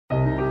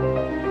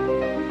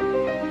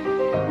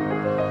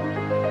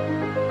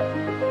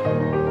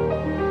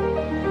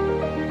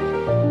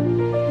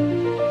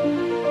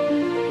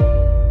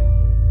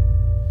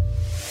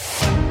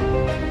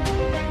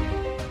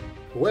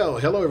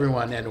hello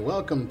everyone, and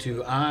welcome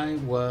to I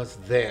Was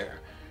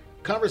There,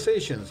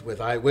 conversations with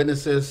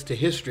eyewitnesses to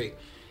history.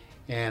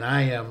 And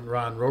I am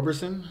Ron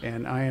Roberson.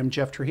 And I am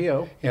Jeff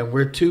Trujillo. And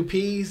we're two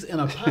peas in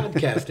a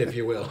podcast, if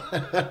you will.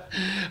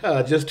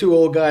 Just two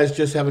old guys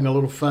just having a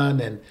little fun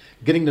and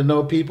getting to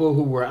know people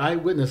who were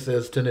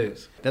eyewitnesses to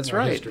news. That's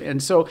right. History.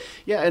 And so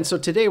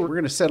today we're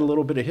going to set a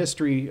little bit of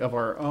history of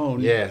our own.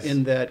 Yes.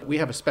 In that we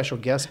have a special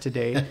guest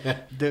today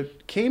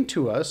that came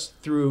to us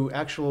through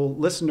actual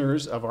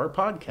listeners of our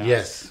podcast.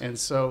 Yes. And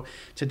so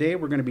today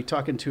we're going to be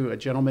talking to a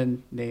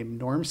gentleman named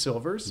Norm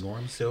Silvers.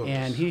 Norm Silvers.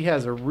 And he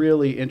has a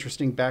really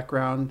interesting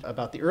background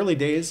about the early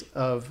days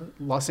of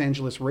Los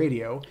Angeles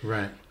radio.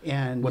 Right.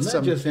 And well,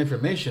 not just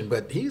information,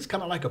 but he's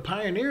kind of like a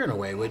pioneer in a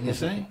way, wouldn't you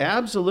say?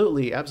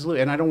 Absolutely,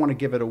 absolutely. And I don't want to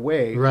give it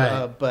away,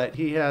 right? But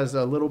he has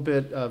a little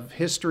bit of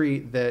history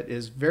that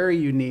is very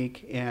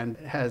unique and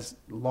has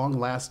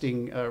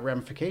long-lasting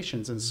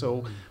ramifications. And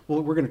so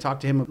we're going to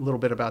talk to him a little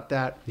bit about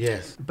that.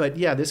 Yes. But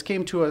yeah, this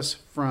came to us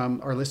from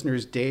our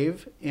listeners,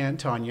 Dave and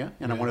Tanya,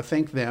 and I want to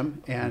thank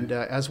them. And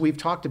as we've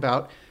talked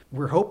about,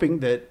 we're hoping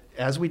that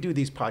as we do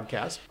these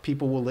podcasts,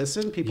 people will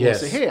listen. People will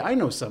say, "Hey, I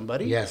know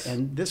somebody, yes,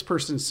 and this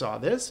person saw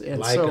this." And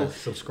like so us,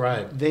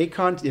 subscribe. They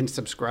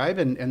subscribe,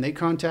 and they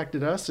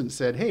contacted us and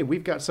said, "Hey,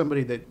 we've got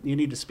somebody that you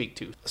need to speak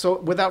to." So,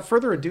 without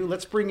further ado,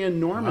 let's bring in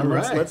Norm and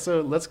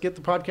let's get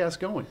the podcast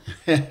going.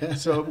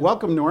 So,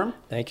 welcome, Norm.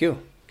 Thank you.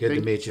 Good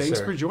to meet you, Thanks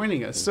sir. for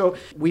joining us. So,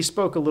 we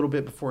spoke a little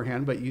bit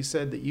beforehand, but you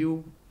said that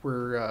you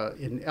were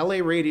in LA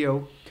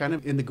radio, kind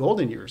of in the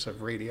golden years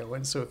of radio.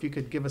 And so if you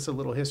could give us a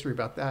little history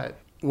about that.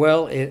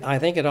 Well, I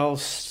think it all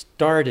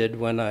started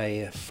when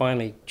I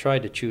finally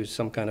tried to choose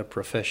some kind of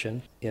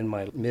profession in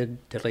my mid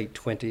to late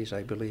 20s,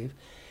 I believe.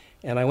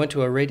 And I went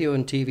to a radio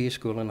and TV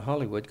school in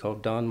Hollywood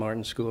called Don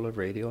Martin School of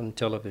Radio and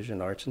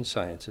Television Arts and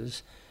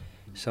Sciences,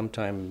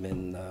 sometime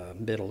in the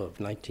middle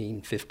of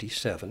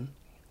 1957.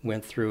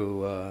 Went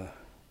through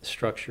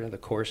structure, the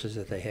courses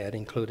that they had,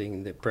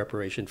 including the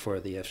preparation for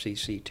the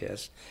FCC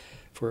test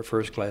for a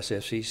first-class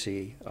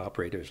FCC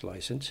operator's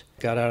license.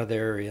 Got out of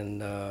there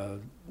in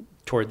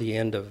toward the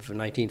end of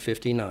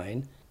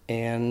 1959,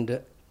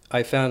 and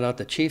I found out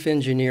the chief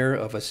engineer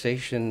of a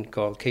station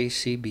called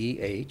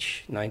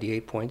KCBH,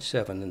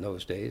 98.7 in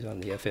those days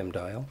on the FM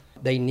dial.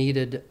 They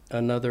needed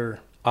another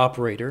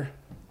operator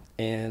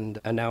and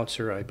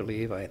announcer, I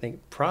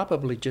think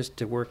probably just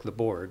to work the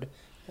board,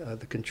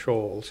 the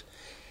controls.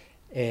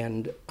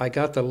 And I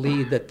got the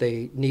lead that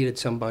they needed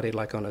somebody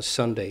like on a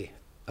Sunday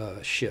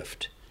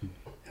shift.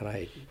 And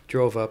I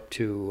drove up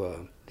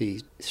to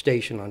the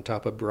station on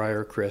top of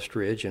Briarcrest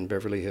Ridge in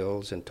Beverly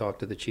Hills and talked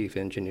to the chief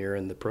engineer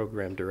and the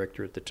program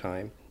director at the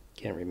time.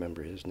 Can't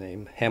remember his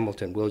name.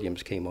 Hamilton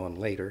Williams came on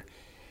later.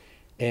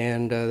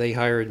 And they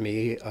hired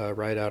me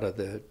right out of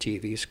the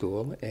TV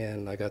school,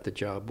 and I got the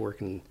job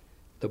working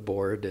the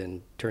board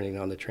and turning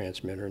on the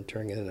transmitter and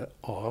turning it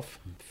off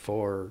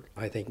for,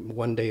 I think,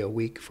 1 day a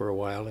week for a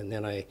while, and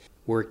then I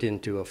worked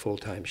into a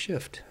full-time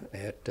shift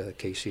at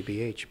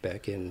KCBH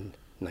back in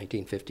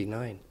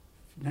 1959.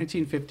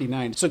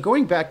 1959. So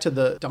going back to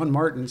the Don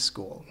Martin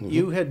School,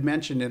 you had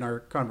mentioned in our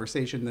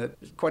conversation that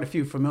quite a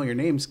few familiar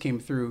names came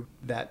through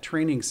that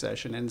training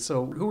session. And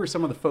so who were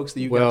some of the folks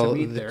that you got to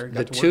meet there?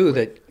 The two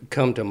that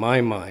come to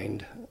my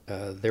mind,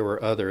 there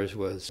were others,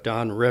 was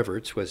Don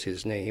Reverts was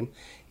his name.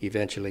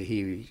 Eventually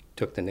he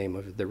took the name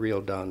of the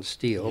real Don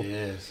Steele.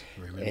 Yes,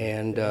 remember.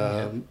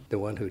 And the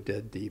one who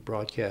did the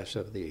broadcast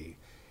of the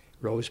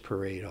Rose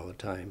Parade all the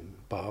time,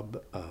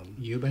 Bob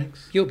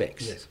Eubanks?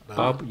 Eubanks. Yes,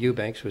 Bob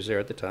Eubanks was there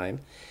at the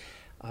time.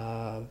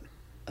 A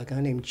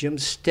guy named Jim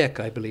Steck,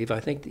 I believe. I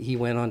think he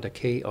went on to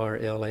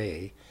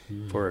KRLA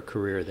for a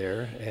career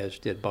there, as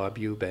did Bob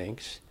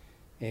Eubanks.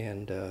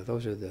 And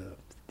those are the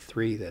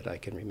three that I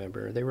can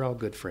remember. They were all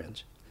good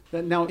friends.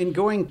 Now, in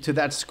going to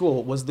that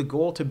school, was the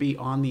goal to be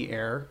on the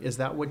air? Is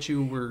that what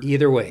you were?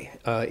 Either way,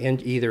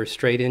 either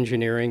straight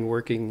engineering,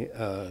 working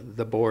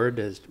the board,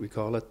 as we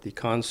call it, the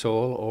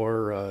console,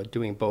 or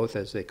doing both,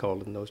 as they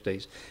called it in those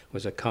days,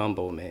 was a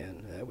combo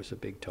man. That was a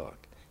big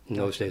talk. In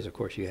those days, of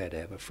course, you had to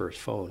have a first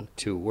phone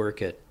to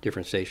work at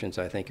different stations.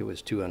 I think it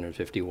was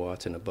 250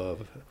 watts and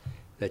above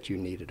that you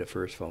needed a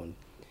first phone.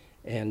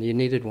 And you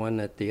needed one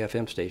at the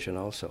FM station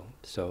also.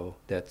 So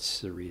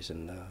that's the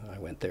reason I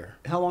went there.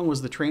 How long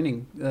was the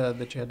training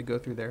that you had to go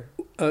through there?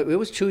 It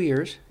was 2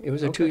 years. It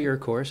was a 2-year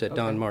course at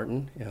Don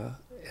Martin. Yeah.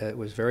 It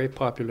was very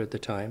popular at the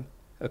time,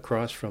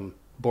 across from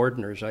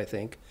Bordner's, I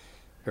think.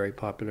 Very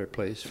popular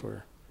place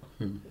for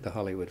the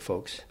Hollywood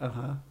folks.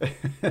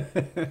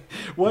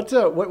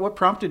 What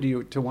prompted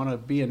you to want to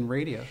be in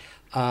radio?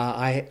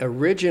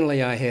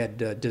 Originally I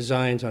had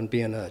designs on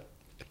being a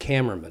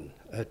cameraman,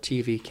 a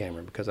TV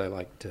camera, because I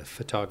liked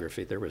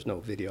photography. There was no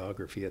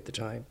videography at the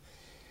time.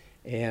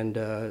 And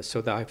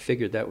so I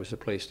figured that was the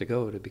place to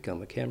go to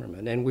become a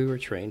cameraman. And we were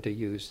trained to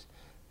use,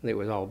 it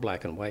was all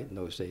black and white in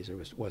those days. There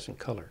wasn't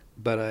color.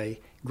 But I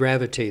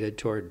gravitated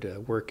toward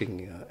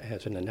working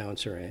as an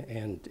announcer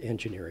and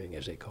engineering,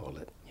 as they called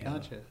it.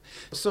 Gotcha.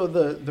 So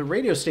the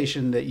radio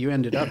station that you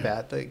ended up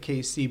at, the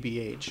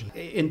KCBH,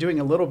 in doing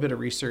a little bit of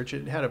research,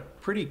 it had a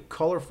pretty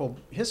colorful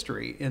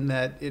history in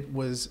that it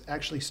was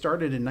actually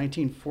started in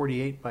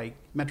 1948 by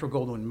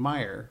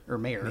Metro-Goldwyn-Mayer,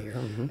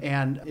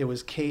 and it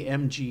was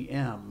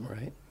KMGM.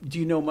 Right. Do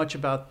you know much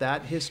about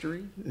that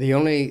history? The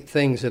only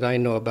things that I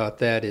know about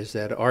that is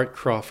that Art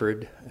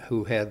Crawford,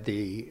 who had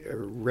the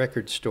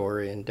record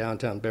store in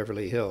downtown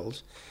Beverly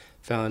Hills,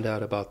 found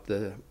out about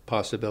the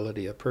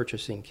possibility of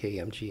purchasing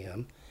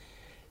KMGM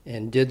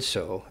and did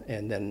so.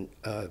 And then,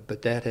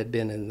 but that had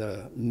been in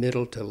the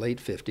middle to late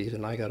 50s,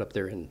 and I got up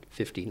there in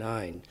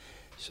 59.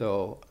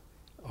 So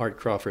Art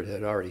Crawford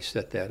had already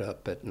set that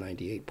up at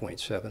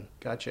 98.7.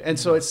 Gotcha. And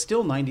so it's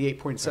still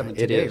 98.7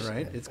 today,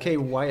 right? It's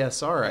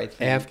KYSR, I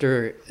think.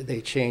 After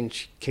they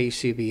changed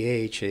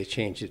KCBH, they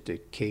changed it to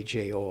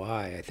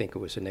KJOI. I think it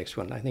was the next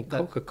one. I think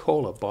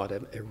Coca-Cola bought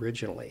it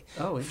originally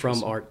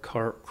from Art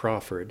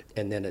Crawford,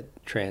 and then it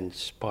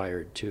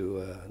transpired to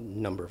a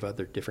number of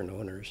other different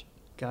owners.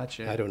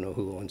 Gotcha. I don't know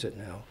who owns it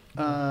now.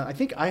 I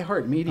think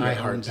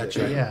iHeartMedia owns it. That's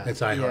right. Yeah.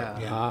 It's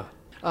iHeart. Yeah.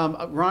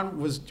 Ron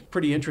was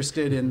pretty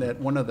interested in that.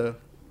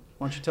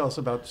 Why don't you tell us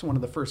about one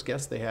of the first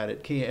guests they had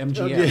at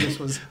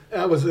KMGM?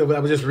 I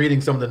was just reading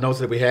some of the notes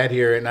that we had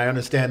here, and I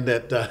understand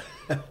that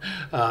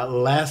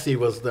Lassie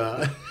was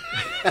the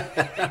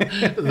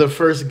the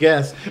first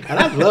guest, and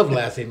I love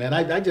Lassie, man.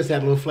 I just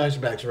had little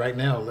flashbacks right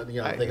now.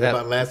 Thinking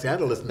about Lassie.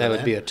 I'd listen to that. That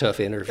would be a tough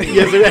interview.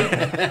 Yes,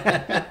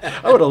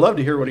 I would have loved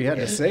to hear what he had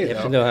to say. You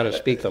have to know how to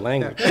speak the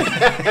language.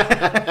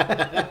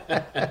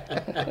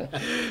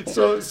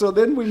 So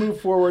then we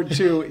move forward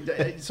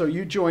to, so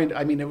you joined,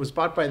 it was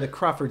bought by the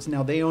Crawfords.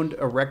 Now they owned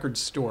a record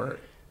store.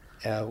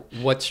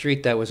 What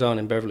street that was on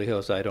in Beverly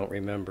Hills, I don't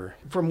remember.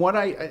 From what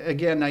I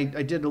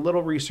did a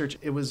little research.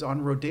 It was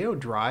on Rodeo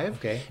Drive.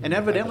 Okay. And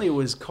evidently it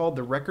was called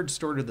the Record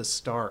Store to the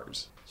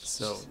Stars.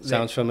 So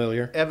sounds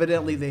familiar.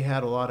 Evidently they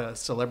had a lot of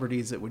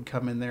celebrities that would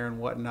come in there and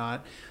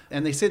whatnot.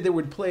 And they said they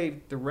would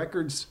play the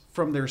records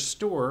from their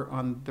store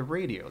on the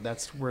radio.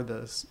 That's where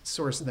the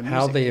source of the music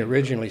How they came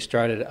originally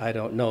started, I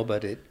don't know,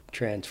 but it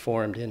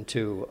transformed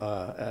into,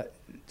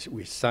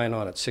 we sign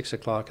on at 6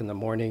 o'clock in the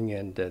morning,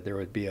 and there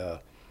would be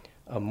a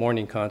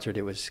morning concert.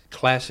 It was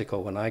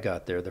classical when I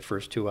got there, the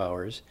first 2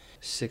 hours,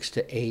 6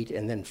 to 8,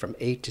 and then from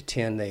 8 to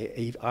 10,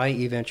 I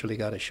eventually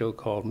got a show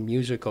called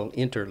Musical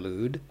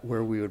Interlude,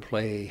 where we would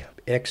play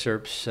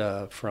excerpts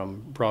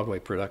from Broadway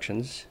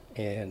productions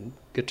and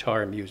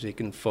guitar music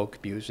and folk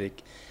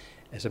music.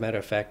 As a matter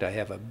of fact, I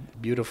have a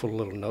beautiful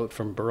little note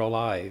from Burl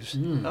Ives.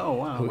 Oh,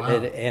 wow.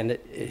 And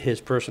his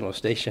personal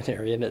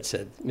stationery, and it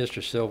said,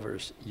 "Mr.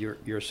 Silvers,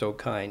 you're so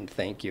kind,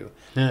 thank you."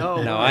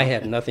 Now, I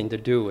had nothing to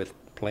do with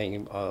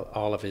playing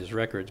all of his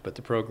records, but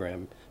the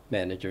program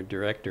manager,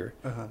 director,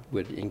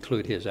 would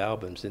include his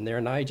albums in there.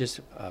 And I just,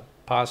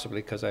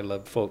 possibly because I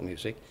love folk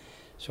music,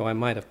 so I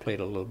might have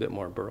played a little bit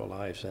more Burl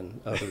Ives than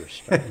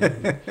others.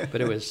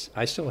 But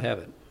I still have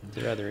it. It's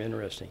rather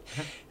interesting.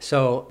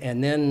 So,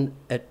 and then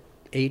at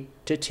 8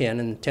 to 10,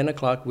 and 10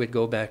 o'clock we'd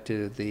go back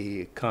to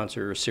the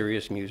concert or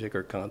serious music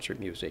or concert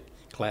music,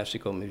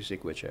 classical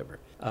music, whichever.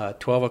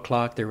 12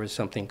 o'clock there was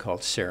something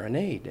called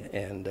Serenade,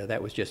 and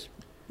that was just,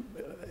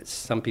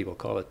 some people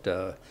call it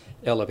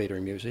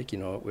elevator music. It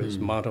was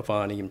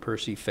Mantovani and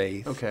Percy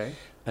Faith,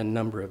 a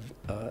number of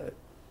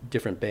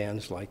different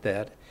bands like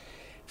that,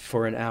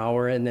 for an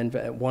hour. And then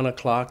at 1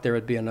 o'clock there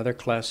would be another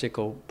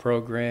classical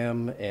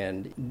program,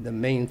 and the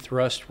main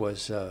thrust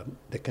was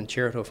the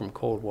concerto from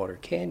Coldwater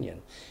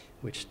Canyon,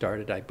 which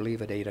started, I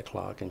believe, at 8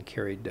 o'clock and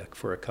carried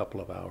for a couple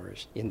of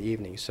hours in the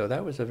evening. So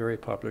that was a very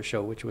popular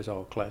show, which was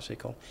all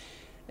classical.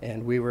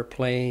 And we were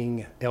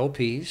playing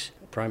LPs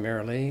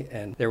primarily,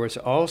 and there was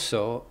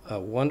also a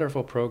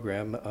wonderful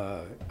program.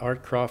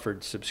 Art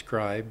Crawford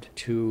subscribed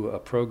to a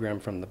program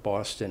from the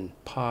Boston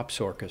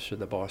Pops Orchestra,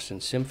 the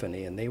Boston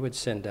Symphony, and they would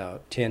send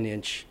out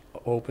 10-inch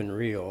open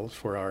reels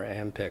for our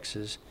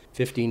Ampexes,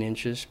 15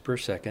 inches per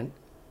second.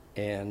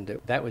 And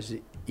that was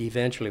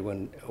eventually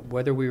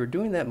whether we were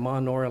doing that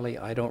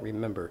monorally, I don't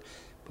remember.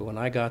 But when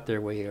I got there,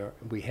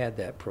 we had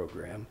that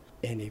program.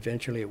 And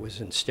eventually it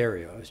was in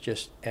stereo. It was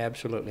just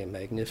absolutely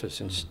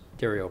magnificent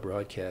stereo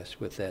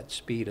broadcast with that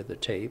speed of the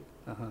tape.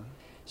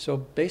 So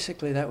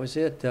basically that was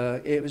it.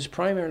 It was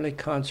primarily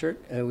concert.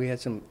 We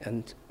had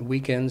and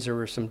weekends there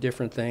were some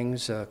different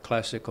things.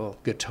 Classical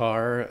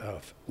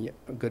guitar,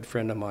 a good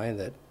friend of mine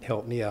that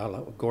helped me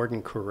out,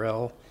 Gordon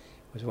Correll,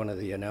 was one of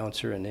the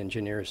announcer and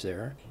engineers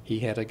there. He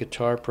had a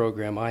guitar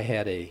program. I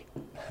had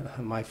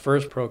my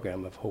first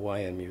program of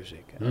Hawaiian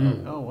music.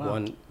 Oh, wow.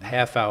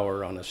 1.5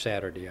 hour on a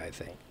Saturday, I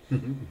think.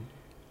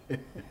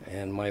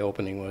 And my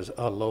opening was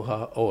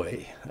Aloha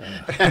Oi.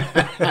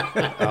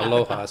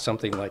 Aloha,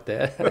 something like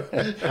that.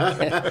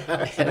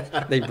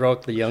 They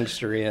broke the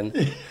youngster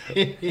in.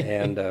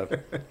 And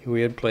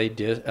we had played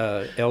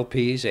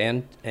LPs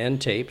and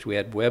tapes. We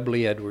had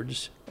Webley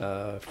Edwards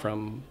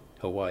from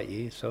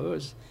Hawaii. So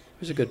it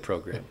was a good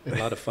program. A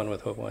lot of fun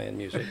with Hawaiian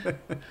music.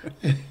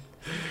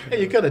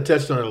 Hey, you kind of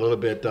touched on it a little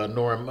bit,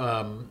 Norm,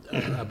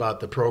 about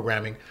the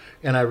programming.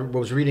 And I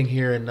was reading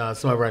here in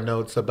some of our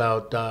notes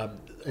about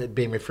it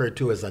being referred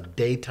to as a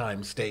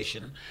daytime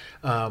station.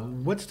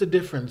 What's the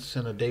difference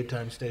in a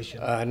daytime station?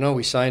 No,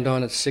 we signed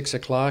on at 6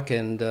 o'clock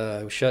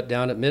and shut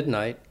down at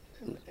midnight,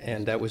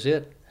 and that was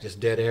it. Just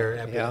dead air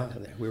after Yeah,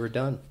 that? we were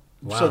done.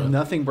 Wow. So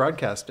nothing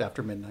broadcast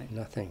after midnight.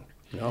 Nothing.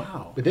 No.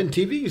 Wow. But then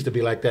TV used to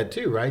be like that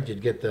too, right?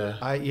 You'd get the...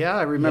 I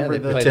remember Yeah,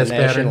 they the played test the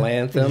national pattern.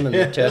 anthem and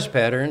the test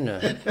pattern.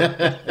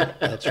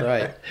 That's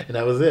right. And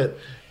that was it.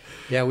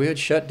 Yeah, we would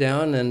shut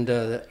down, and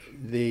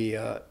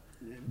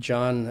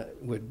John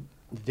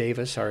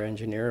Davis, our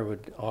engineer,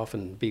 would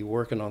often be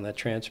working on that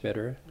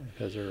transmitter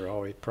because there were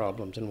always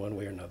problems in one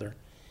way or another.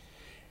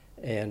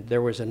 And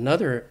there was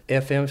another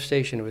FM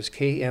station, it was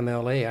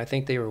KMLA, I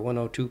think they were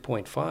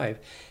 102.5.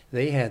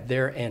 They had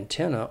their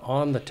antenna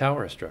on the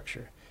tower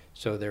structure.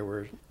 So there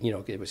were,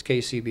 it was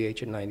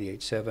KCBH at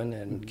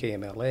 98.7 and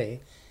KMLA,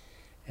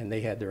 and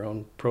they had their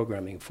own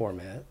programming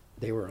format.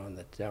 They were on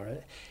the tower.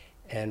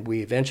 And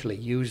we eventually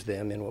used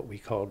them in what we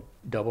called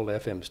double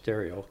FM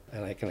stereo,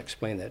 and I can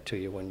explain that to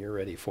you when you're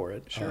ready for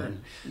it. Sure.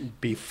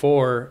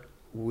 Before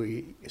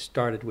we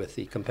started with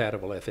the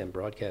compatible FM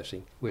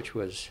broadcasting, which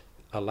was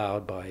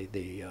allowed by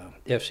the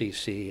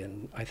FCC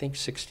in, I think,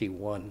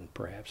 61,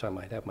 perhaps. I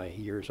might have my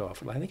years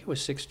off. I think it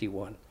was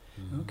 61.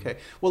 Okay.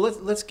 Well,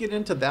 let's get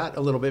into that a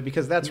little bit,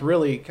 because that's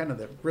really kind of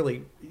the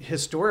really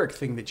historic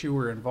thing that you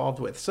were involved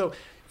with. So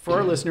for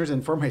our listeners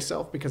and for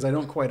myself, because I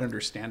don't quite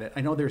understand it,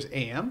 I know there's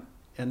AM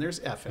and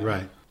there's FM.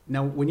 Right.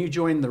 Now, when you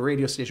joined the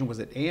radio station, was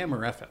it AM or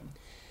FM?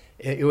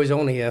 It was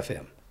only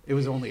FM. It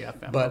was only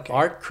FM. But okay.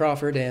 Art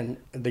Crawford, and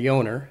the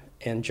owner,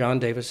 and John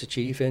Davis, the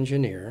chief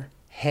engineer,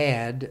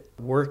 had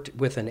worked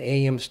with an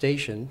AM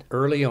station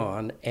early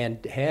on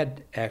and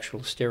had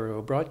actual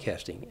stereo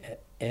broadcasting,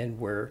 and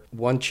where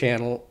one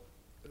channel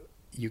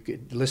you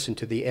could listen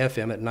to the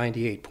FM at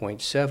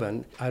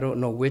 98.7. I don't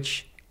know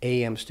which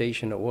AM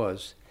station it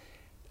was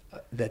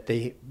that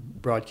they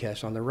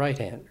broadcast on the right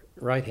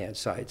hand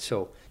side.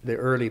 So the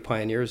early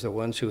pioneers, the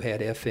ones who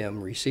had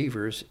FM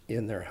receivers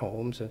in their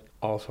homes,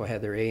 also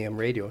had their AM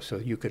radio, so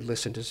you could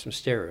listen to some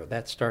stereo.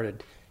 That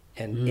started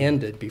and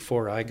ended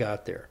before I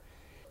got there.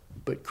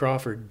 But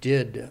Crawford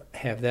did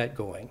have that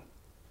going.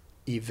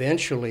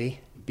 Eventually,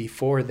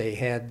 before they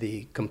had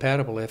the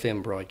compatible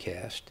FM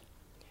broadcast,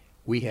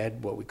 we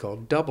had what we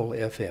called double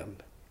FM.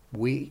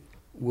 We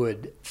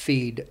would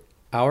feed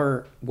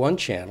our one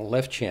channel,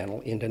 left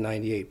channel, into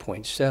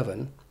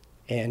 98.7,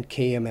 and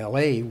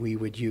KMLA we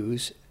would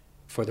use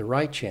for the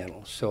right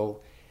channel.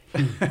 So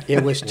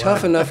it was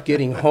tough enough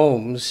getting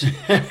homes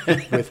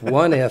with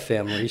one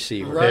FM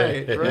receiver,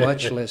 Right.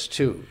 much less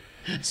two.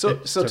 So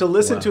to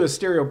listen to a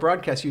stereo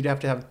broadcast, you'd have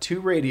to have two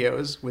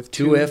radios with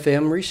Two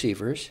FM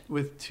receivers.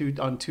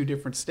 on two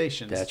different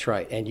stations. That's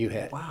right, and you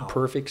had Wow.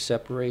 perfect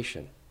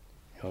separation.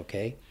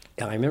 Okay,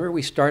 and I remember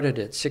we started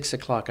at 6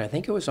 o'clock. I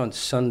think it was on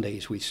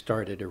Sundays we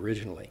started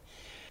originally.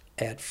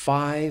 At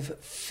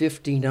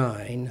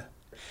 5:59,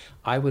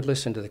 I would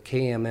listen to the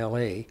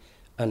KMLA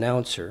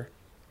announcer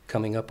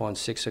coming up on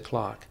 6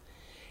 o'clock.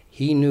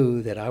 He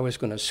knew that I was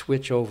going to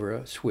switch over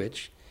a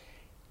switch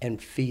and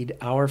feed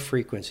our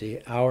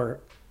frequency,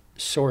 our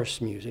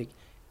source music,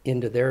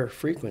 into their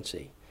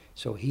frequency.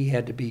 So he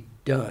had to be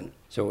done.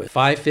 So at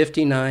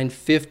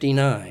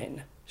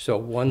 5:59:59, so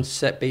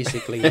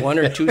basically 1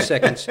 or 2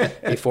 seconds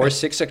before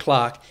 6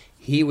 o'clock,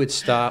 he would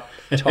stop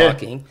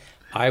talking.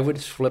 I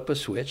would flip a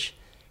switch,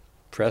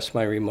 press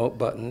my remote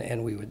button,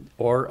 and we would,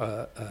 or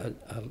a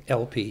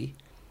LP,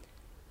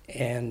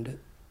 and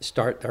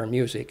start our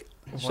music.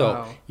 So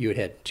Wow. you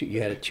had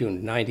to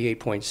tune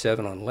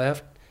 98.7 on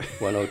left,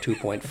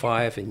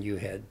 102.5, and you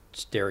had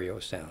stereo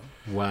sound.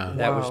 Wow.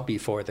 That was Wow.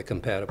 before the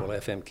compatible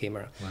FM came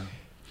around.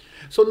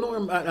 So,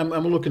 Norm, I'm a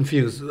little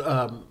confused.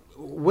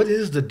 What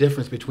is the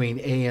difference between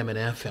AM and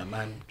FM?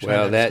 I'm trying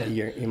Well, to that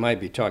understand. you might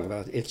be talking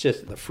about. It's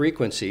just the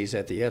frequencies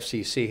that the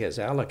FCC has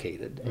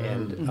allocated,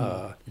 and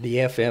the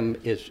FM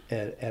is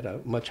at a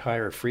much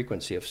higher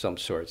frequency of some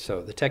sort.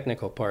 So the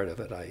technical part of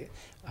it,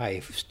 I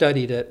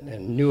studied it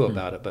and knew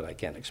about it, but I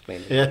can't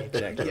explain it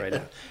exactly right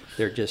now.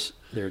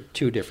 They're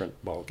two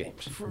different ball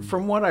games.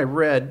 From what I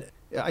read,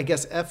 I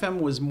guess FM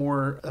was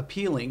more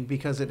appealing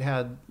because it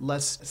had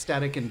less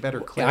static and better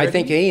clarity. I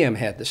think AM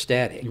had the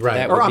static. Right.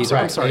 That Or would I'm be sorry,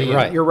 the- I'm sorry.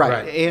 Right. You're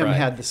right. Right. AM Right.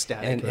 had the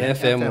static. And right?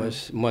 FM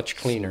was much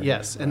cleaner.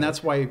 Yes, and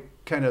that's why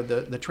kind of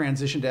the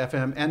transition to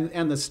FM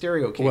and the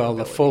stereo capability. Well,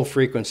 the full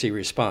frequency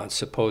response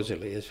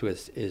supposedly is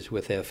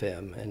with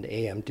FM, and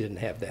AM didn't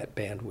have that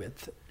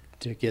bandwidth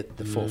to get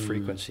the full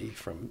frequency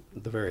from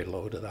the very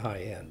low to the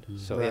high end.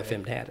 So Right.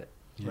 FM had it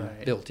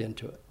Right. built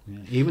into it. Yeah.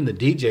 Even the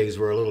DJs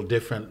were a little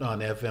different on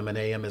FM and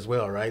AM as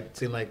well, right? It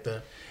seemed like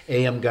the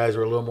AM guys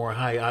were a little more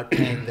high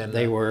octane than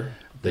They were.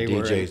 the They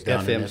were. DJs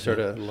down in FM sort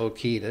of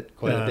low-keyed it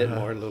quite a bit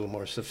more, a little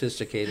more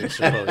sophisticated,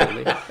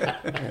 supposedly.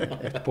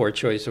 Poor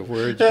choice of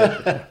words.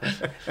 But,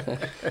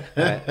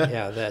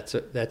 yeah,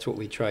 that's what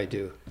we try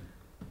to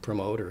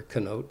promote or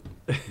connote.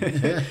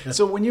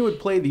 So when you would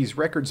play these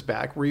records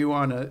back, were you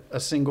on a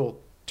single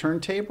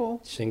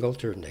turntable? Single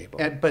turntable.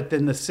 But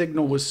then the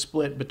signal was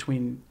split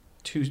between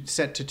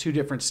set to two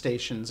different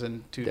stations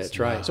and two. That's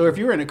right. So if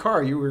you were in a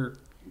car, you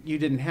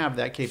didn't have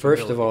that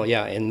capability. First of all,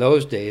 yeah, in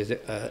those days,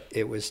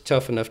 it was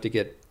tough enough to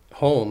get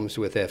homes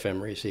with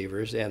FM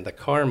receivers, and the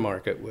car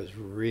market was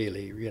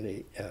really,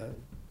 really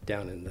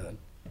down in the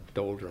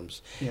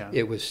doldrums. Yeah.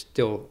 It was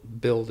still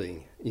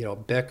building. You know,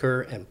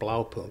 Becker and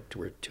Blaupunkt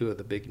were two of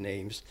the big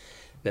names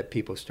that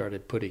people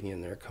started putting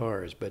in their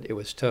cars, but it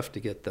was tough to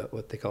get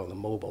what they call the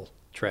mobile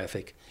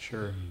traffic.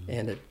 Sure.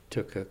 And it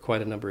took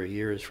quite a number of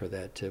years for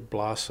that to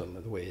blossom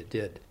the way it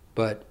did.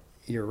 But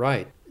you're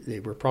right, they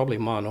were probably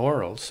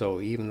monaural,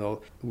 so even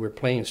though we're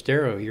playing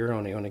stereo, you're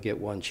only going to get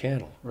one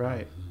channel.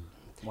 Right.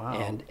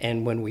 Wow.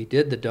 And when we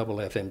did the double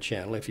FM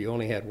channel, if you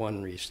only had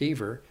one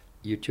receiver,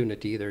 you tune it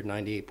to either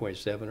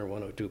 98.7 or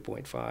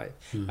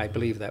 102.5. I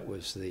believe that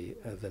was the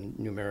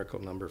numerical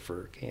number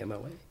for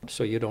KMLA.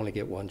 So you'd only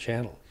get one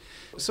channel.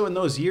 So in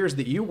those years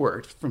that you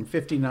worked, from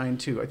 59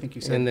 to, I think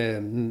you said...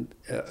 In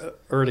the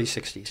early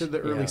 60s. To the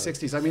early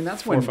 60s. I mean,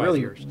 that's 4 or when 5 really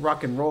years.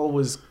 rock and roll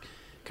was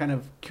kind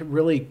of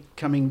really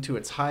coming to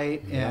its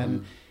height.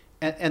 And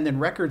then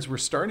records were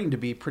starting to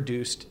be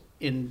produced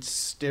in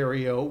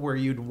stereo where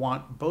you'd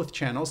want both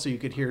channels so you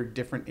could hear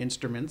different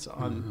instruments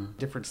on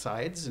different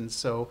sides. And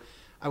so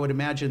I would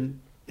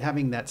imagine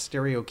having that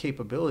stereo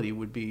capability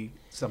would be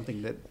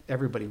something that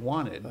everybody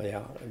wanted.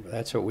 Yeah,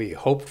 that's what we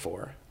hoped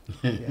for.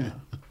 Yeah.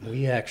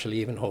 We actually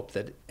even hoped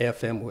that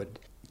FM would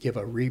give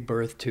a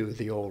rebirth to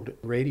the old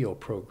radio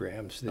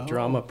programs, the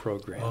drama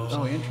programs.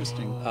 Oh,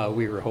 interesting.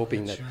 We were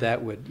hoping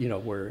that would,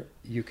 where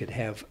you could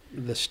have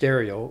the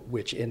stereo,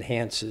 which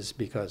enhances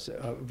because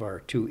of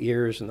our two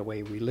ears and the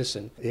way we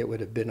listen. It would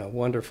have been a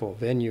wonderful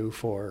venue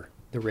for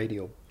the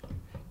radio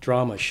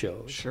drama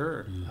shows.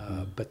 Sure.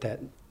 But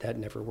that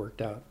never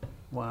worked out.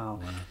 Wow.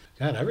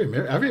 God, I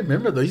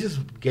remember those. You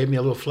just gave me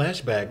a little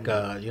flashback,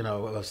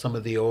 of some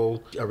of the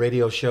old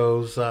radio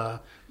shows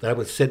that I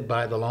would sit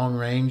by, the Lone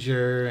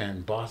Ranger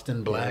and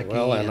Boston Blackie. Yeah,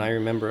 well, and I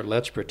remember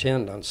Let's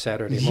Pretend on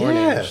Saturday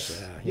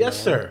mornings. Yes,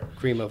 sir.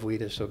 Cream of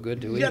wheat is so good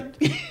to eat. Yep.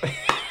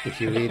 If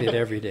you eat it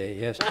every day,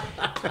 yes.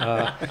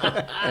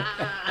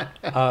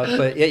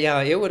 But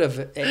yeah, it would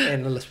have,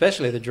 and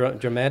especially the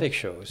dramatic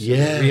shows,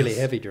 yes. really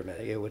heavy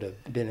dramatic, it would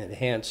have been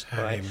enhanced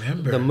by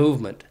remember. the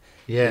movement.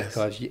 Yes.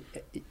 Because,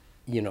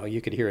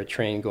 you could hear a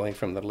train going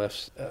from the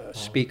left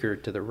speaker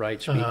to the right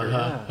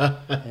speaker.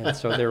 And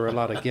so there were a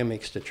lot of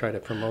gimmicks to try to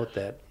promote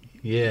that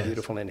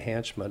beautiful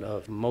enhancement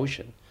of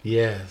motion.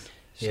 Yes.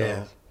 So,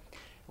 yes.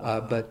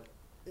 But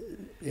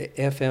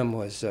FM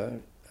was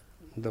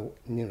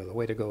the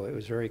way to go. It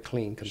was very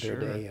clean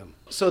compared to AM.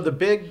 So the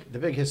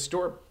big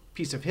historic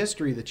piece of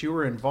history that you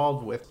were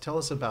involved with, tell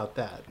us about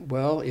that.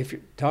 Well, if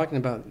you're talking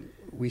about,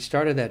 we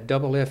started that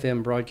double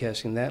FM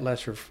broadcasting. That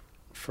lasted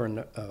for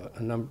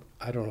a number,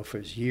 I don't know if it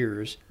was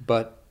years,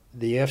 but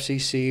the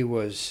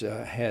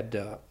FCC had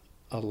a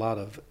lot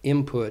of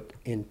input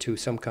into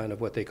some kind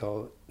of what they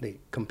call the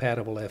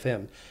compatible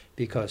FM,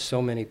 because so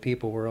many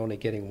people were only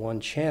getting one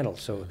channel.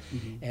 So,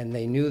 and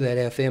they knew that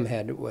FM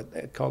had what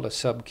they called a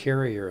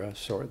subcarrier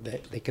sort,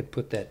 that they could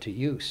put that to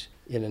use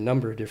in a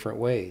number of different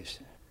ways.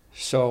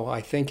 So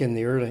I think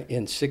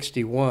in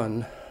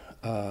 61,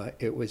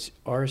 it was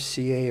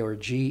RCA or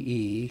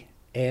GE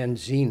and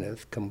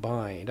Zenith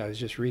combined. I was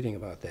just reading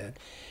about that.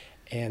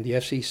 And the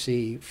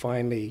FCC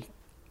finally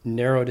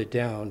narrowed it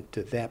down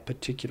to that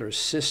particular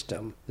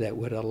system that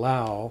would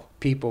allow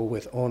people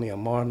with only a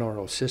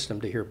monaural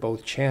system to hear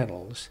both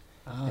channels,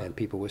 and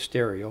people with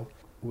stereo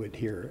would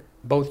hear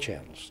both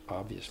channels,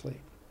 obviously.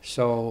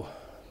 So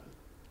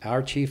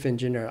our chief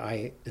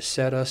engineer,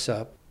 set us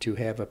up to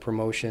have a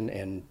promotion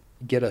and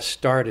get us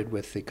started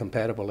with the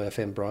compatible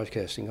FM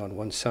broadcasting on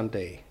one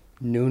Sunday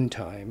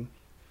noontime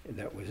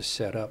that was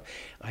set up.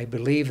 I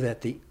believe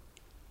that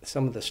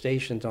some of the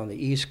stations on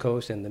the East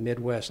Coast and the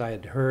Midwest, I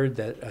had heard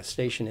that a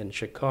station in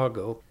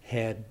Chicago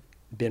had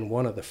been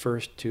one of the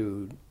first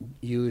to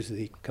use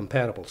the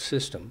compatible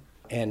system.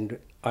 And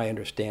I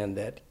understand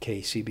that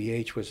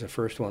KCBH was the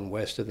first one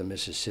west of the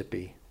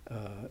Mississippi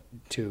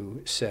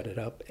to set it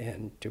up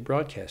and to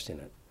broadcast in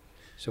it.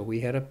 So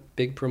we had a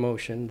big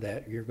promotion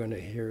that you're going to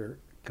hear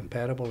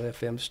compatible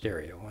FM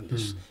stereo on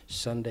this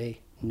Sunday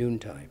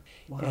noontime.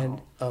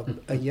 Wow. And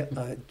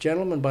a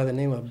gentleman by the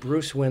name of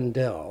Bruce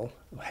Wendell,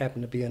 who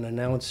happened to be an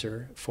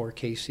announcer for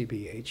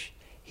KCBH,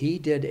 he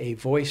did a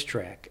voice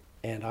track,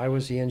 and I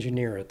was the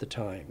engineer at the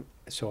time,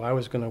 so I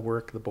was going to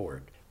work the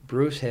board.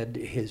 Bruce had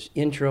his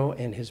intro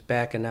and his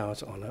back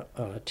announce on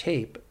a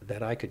tape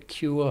that I could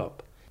cue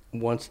up.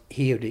 Once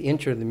he would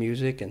enter the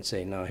music and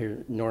say, now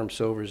here, Norm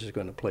Sovers is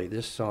going to play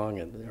this song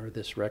or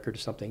this record or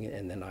something,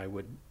 and then I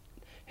would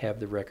have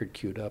the record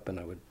queued up and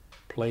I would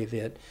play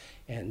that,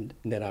 and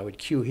then I would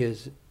cue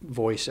his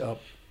voice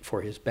up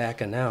for his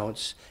back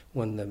announce.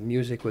 When the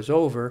music was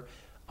over,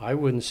 I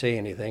wouldn't say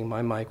anything,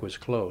 my mic was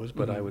closed,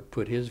 but I would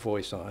put his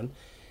voice on,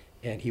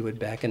 and he would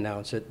back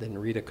announce it, then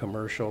read a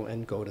commercial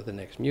and go to the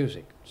next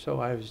music. So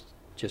I was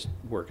just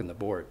working the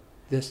board.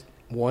 This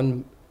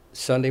one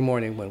Sunday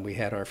morning when we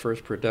had our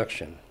first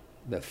production,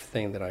 the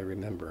thing that I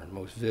remember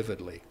most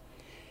vividly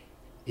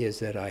is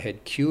that I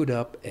had queued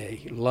up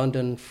a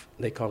London,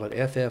 they call it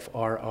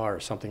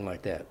FFRR, something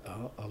like that,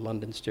 a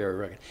London stereo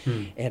record.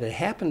 And it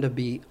happened to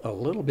be a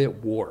little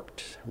bit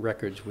warped.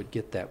 Records would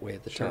get that way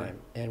at the time.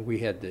 And we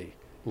had the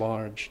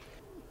large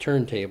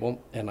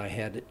turntable, and I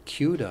had it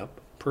queued up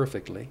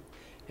perfectly.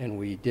 And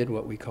we did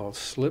what we call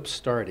slip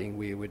starting.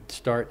 We would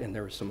start, and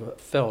there was some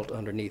felt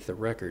underneath the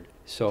record.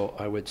 So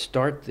I would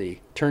start the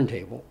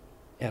turntable,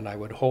 and I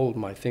would hold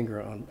my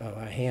finger on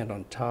my hand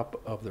on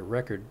top of the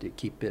record to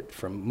keep it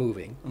from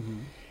moving.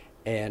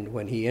 And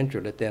when he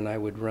entered it, then I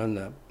would run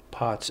the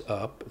pots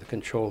up, the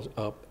controls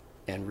up,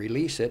 and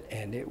release it,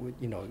 and it would,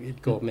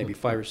 it'd go maybe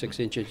 5 or 6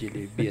 inches.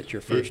 You'd be at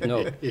your first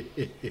note.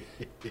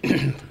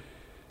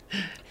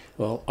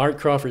 Well, Art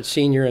Crawford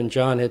Sr. and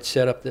John had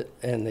set up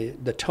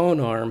the tone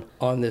arm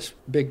on this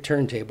big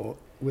turntable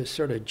was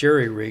sort of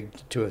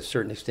jury-rigged to a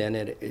certain extent,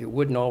 and it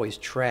wouldn't always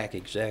track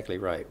exactly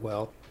right.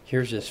 Well,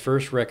 here's his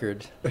first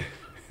record.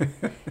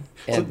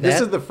 So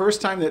this is the first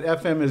time that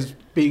FM is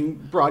being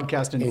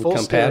broadcast in full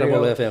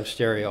compatible stereo, FM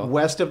stereo,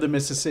 west of the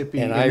Mississippi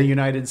in the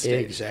United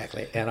States.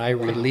 Exactly. And I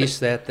released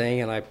that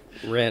thing, and I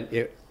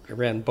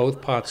ran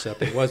both pots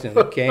up. It wasn't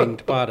a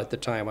ganged pot at the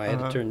time. I had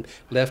to turn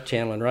left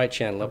channel and right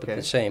channel up at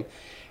the same.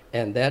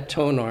 And that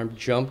tone arm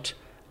jumped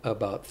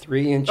about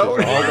 3 inches all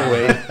the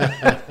way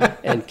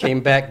and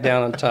came back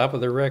down on top of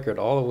the record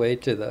all the way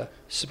to the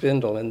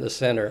spindle in the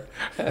center.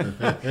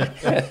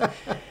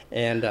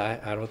 And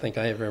I don't think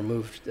I ever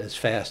moved as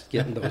fast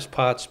getting those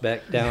pots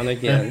back down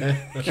again.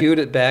 Cued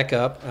it back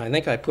up. I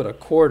think I put a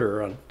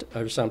quarter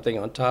or something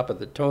on top of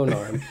the tone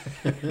arm.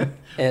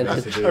 And I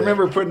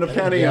remember putting a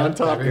penny on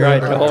top. Right,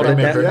 to hold it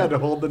down. Yeah, to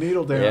hold the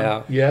needle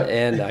down. Yeah.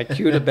 And I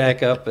cued it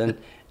back up and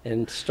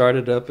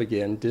started up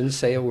again. Didn't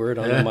say a word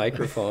on the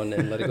microphone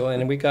and let it go.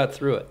 And we got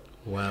through it.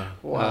 Wow.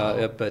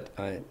 But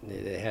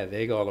it had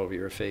egg all over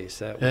your face.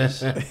 That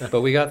was. But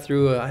we got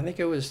through. I think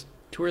it was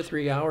 2 or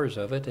 3 hours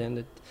of it, and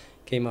it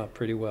came out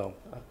pretty well.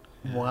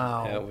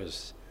 Wow. That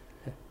was.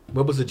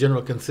 What was the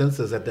general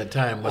consensus at that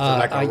time? Was it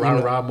like a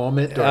rah-rah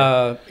moment?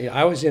 Or?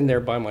 I was in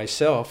there by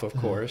myself, of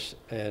course,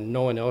 and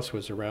no one else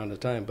was around at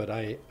the time. But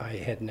I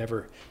had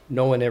never.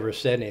 No one ever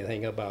said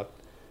anything about.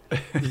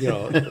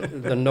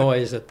 The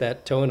noise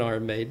that tone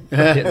arm made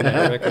hitting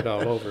that record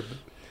all over.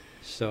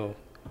 So.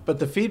 But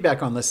the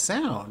feedback on the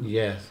sound,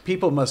 yes,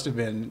 people must have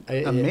been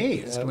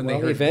amazed when they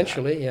heard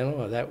eventually,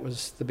 that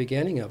was the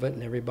beginning of it,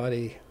 and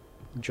everybody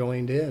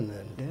joined in.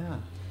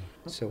 And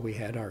so we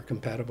had our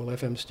compatible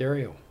FM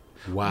stereo.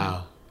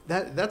 Wow.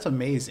 That's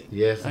amazing.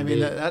 Yes, I mean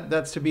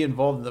that's to be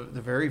involved in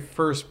the very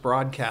first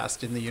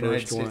broadcast in the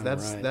United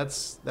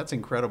States. That's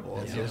incredible.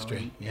 That's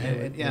history.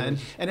 And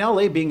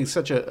LA being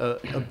such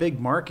a big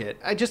market.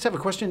 I just have a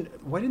question.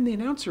 Why didn't the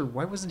announcer?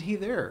 Why wasn't he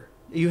there?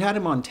 You had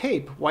him on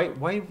tape.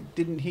 Why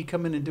didn't he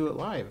come in and do it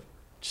live?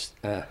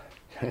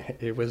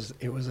 It was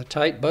a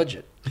tight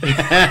budget.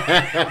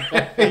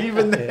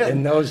 Even then.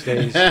 In those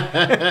days,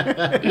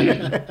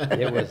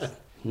 it was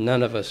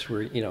none of us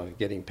were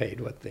getting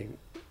paid what they're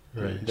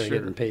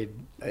getting paid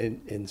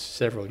in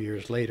several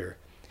years later.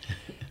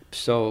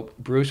 So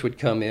Bruce would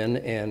come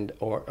in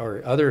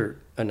or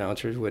other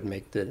announcers would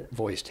make the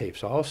voice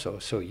tapes also,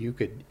 so you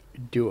could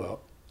do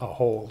a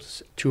whole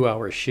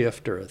 2-hour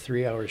shift or a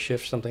 3-hour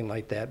shift, something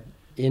like that.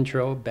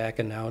 Intro, back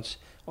announce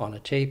on a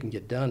tape and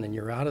get done, and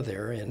you're out of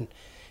there in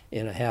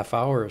a half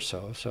hour or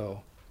so.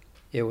 So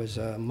it was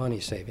a money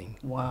saving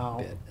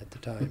bit at the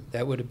time.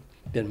 That would have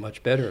been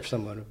much better if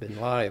someone had been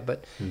live,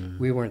 but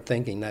we weren't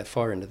thinking that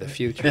far into the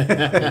future.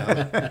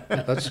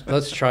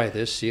 Let's try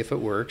this, see if it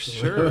works.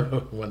 Sure.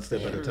 One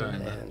step at a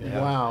time.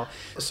 Wow.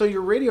 So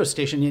your radio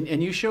station,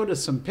 and you showed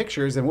us some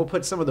pictures, and we'll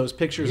put some of those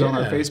pictures on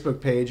our Facebook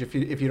page if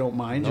you don't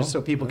mind, just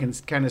so people can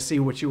kind of see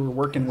what you were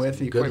working with.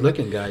 Good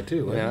looking guy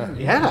too.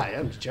 Yeah,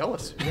 I'm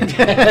jealous.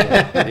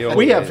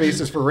 We have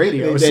faces for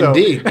radio.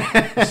 Indeed.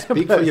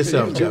 Speak for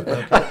yourself, Chuck.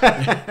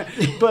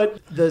 But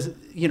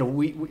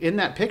we in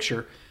that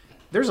picture,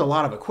 there's a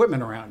lot of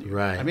equipment around you.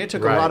 Right. I mean, it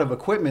took a lot of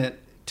equipment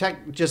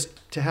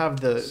just to have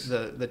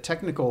the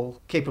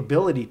technical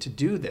capability to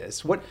do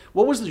this. What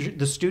was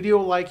the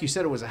studio like? You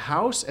said it was a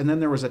house, and then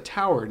there was a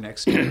tower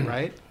next to it,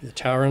 right? The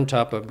tower on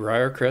top of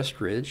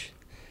Briarcrest Ridge.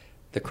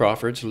 The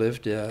Crawfords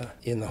lived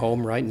in the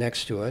home right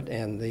next to it,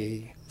 and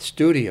the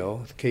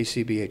studio, the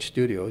KCBH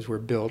studios, were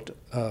built.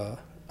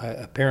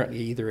 Apparently,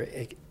 either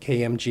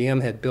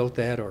KMGM had built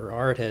that or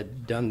Art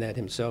had done that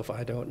himself.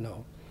 I don't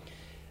know.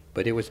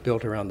 But it was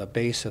built around the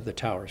base of the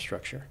tower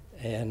structure.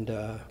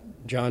 And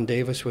John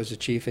Davis was the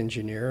chief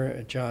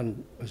engineer.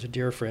 John was a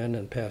dear friend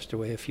and passed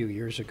away a few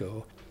years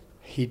ago.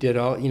 He did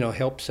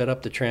helped set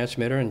up the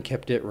transmitter and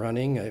kept it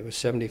running. It was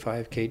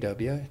 75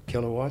 kW,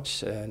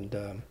 kilowatts,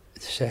 and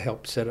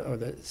helped set up.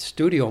 The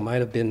studio might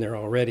have been there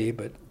already,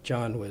 but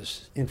John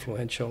was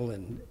influential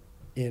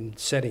in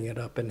setting it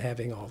up and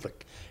having all the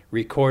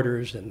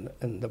recorders and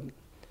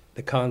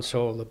the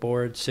console, the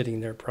board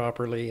sitting there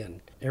properly, and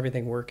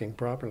everything working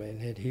properly.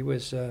 And he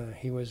was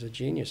a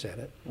genius at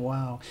it.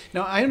 Wow.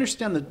 Now, I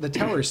understand that the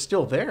tower is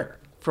still there.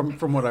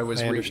 from what I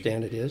was I reading.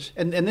 understand it is.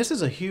 And this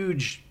is a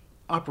huge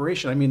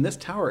operation. I mean, this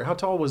tower, how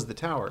tall was the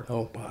tower?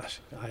 Oh, boss,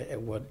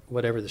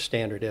 whatever the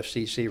standard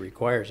FCC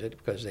requires it,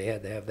 because they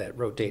had to have that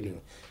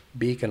rotating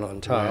beacon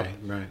on top.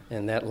 Right.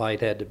 And that light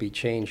had to be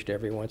changed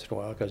every once in a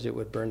while because it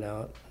would burn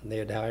out. And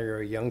they'd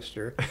hire a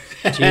youngster,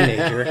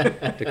 teenager,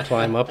 to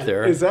climb up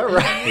there. Is that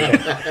right?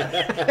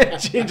 Yeah.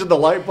 Changing the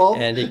light bulb?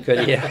 And he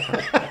could,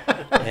 yeah.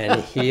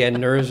 And he had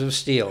nerves of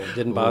steel. It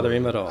didn't bother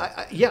him at all.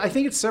 I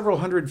think it's several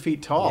hundred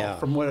feet tall. Yeah.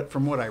 From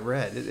what I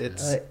read.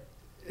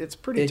 It's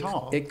pretty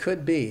tall. It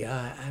could be.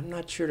 I'm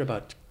not sure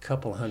about a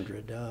couple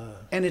hundred.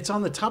 And it's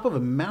on the top of a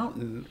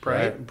mountain,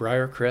 right?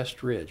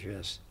 Briarcrest Ridge,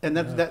 yes. And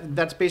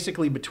that's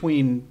basically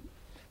between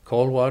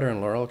Coldwater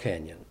and Laurel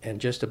Canyon, and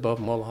just above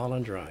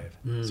Mulholland Drive.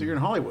 So you're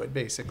in Hollywood,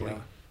 basically. Yeah.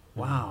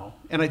 Wow.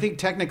 And I think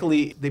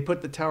technically they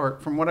put the tower,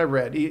 from what I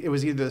read, it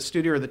was either the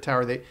studio or the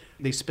tower.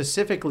 They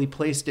specifically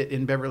placed it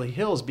in Beverly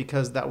Hills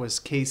because that was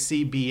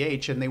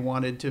KCBH, and they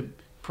wanted to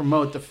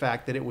promote the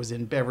fact that it was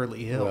in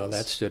Beverly Hills. Well,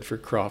 that stood for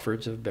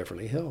Crawfords of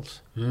Beverly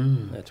Hills.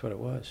 That's what it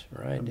was,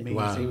 right? Amazing.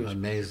 Wow, He was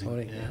amazing.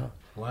 promoting, Yeah.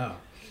 Wow.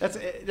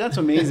 That's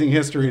amazing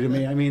history to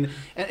me. I mean,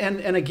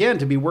 and again,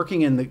 to be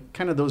working in the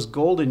kind of those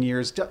golden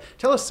years.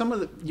 Tell us some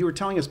of the. You were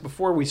telling us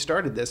before we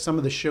started this, some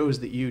of the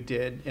shows that you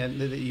did and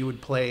that you would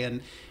play,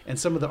 and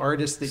some of the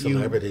artists that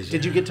Celebrities,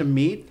 did you yeah. get to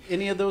meet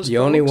any of those? The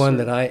only folks, one or?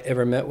 that I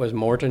ever met was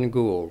Morton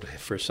Gould.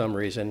 For some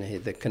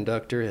reason, the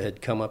conductor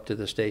had come up to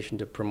the station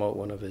to promote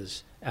one of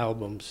his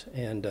albums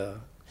and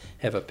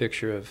have a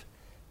picture of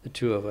the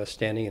two of us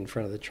standing in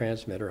front of the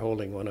transmitter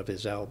holding one of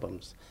his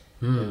albums.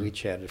 And we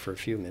chatted for a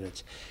few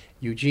minutes.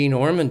 Eugene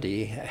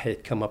Ormandy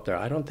had come up there.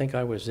 I don't think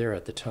I was there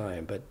at the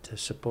time, but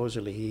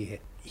supposedly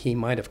he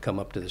might have come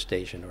up to the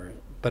station.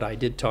 But I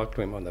did talk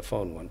to him on the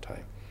phone one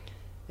time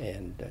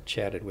and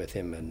chatted with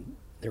him, and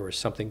there was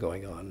something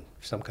going on,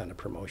 some kind of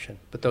promotion.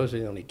 But those are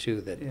the only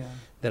two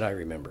that I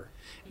remember.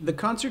 The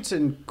concerts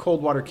in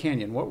Coldwater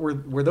Canyon. What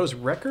were those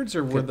records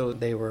or were those?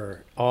 They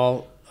were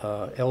all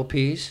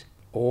LPs,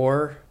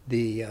 or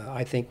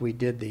I think we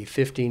did the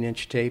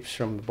 15-inch tapes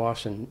from the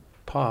Boston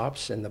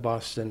Pops and the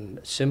Boston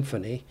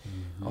Symphony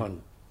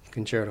on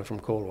Concerto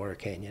from Coldwater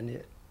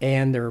Canyon.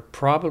 And there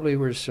probably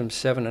were some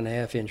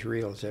 7.5-inch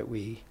reels that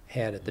we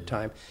had at the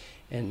time.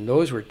 And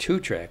those were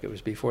 2-track. It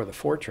was before the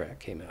 4-track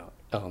came out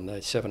on the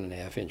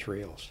 7.5-inch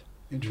reels.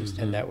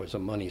 Interesting. And that was a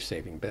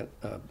money-saving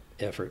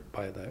effort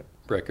by the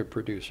record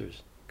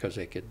producers because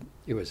it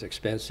was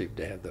expensive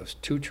to have those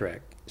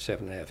 2-track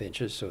 7.5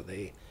 inches, so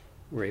they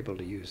were able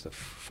to use the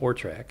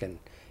 4-track and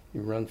you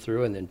run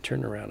through and then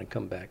turn around and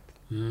come back.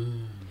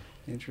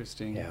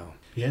 Interesting. Yeah.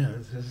 Yeah,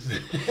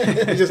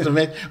 it's just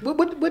amazing.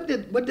 What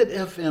did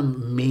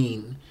FM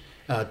mean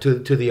to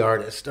the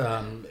artist?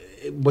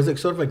 Was it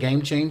sort of a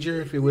game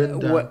changer, if you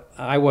would?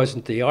 I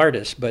wasn't the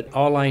artist, but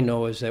all I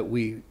know is that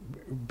we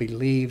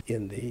believed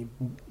in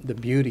the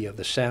beauty of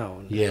the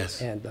sound. Yes.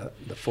 And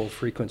the full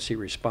frequency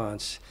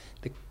response,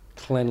 the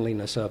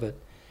cleanliness of it,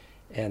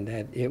 and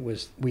that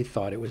we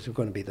thought it was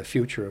going to be the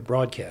future of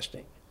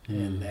broadcasting,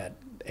 and that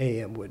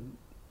AM would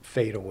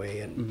fade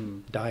away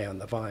and die on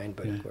the vine,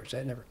 but of course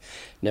that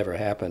never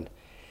happened.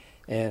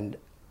 And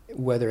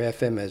whether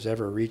FM has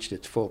ever reached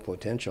its full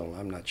potential,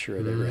 I'm not sure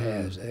it ever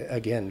has.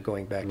 Again,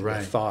 going back to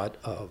the thought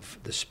of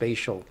the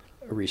spatial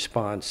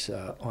response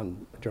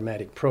on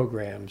dramatic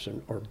programs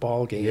or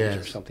ball games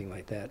or something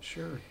like that.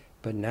 Sure.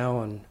 But now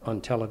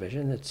on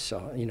television, it's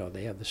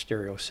they have the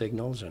stereo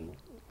signals, and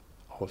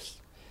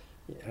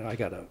I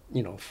got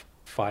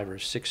 5 or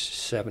 6,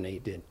 7,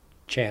 8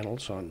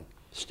 channels on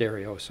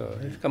stereo, so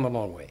they've come a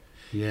long way.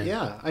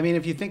 Yeah. I mean,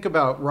 if you think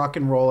about rock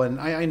and roll,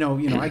 and I know,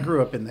 I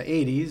grew up in the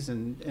 80s,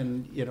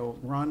 and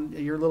Ron,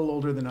 you're a little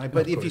older than I,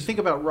 but if you think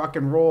about rock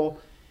and roll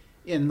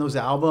in those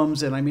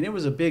albums, and I mean, it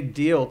was a big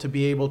deal to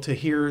be able to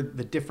hear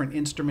the different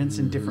instruments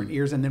in different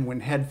ears, and then when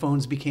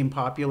headphones became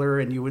popular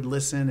and you would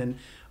listen and,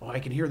 I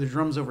can hear the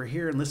drums over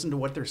here and listen to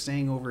what they're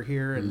saying over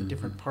here and the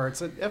different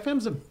parts.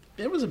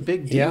 It was a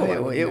big deal.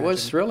 Yeah, it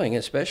was thrilling,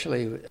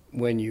 especially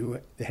when you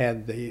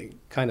had the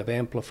kind of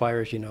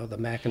amplifiers, the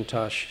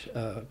Macintosh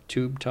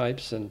tube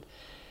types and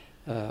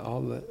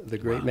all the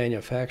great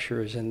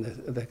manufacturers, and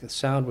the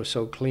sound was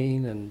so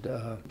clean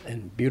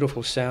and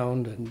beautiful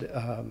sound,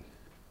 and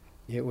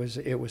it was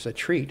a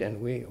treat,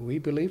 and we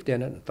believed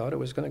in it and thought it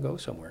was going to go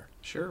somewhere.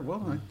 Sure.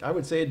 Well, I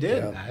would say it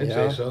did. I'd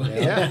say so.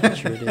 Yeah,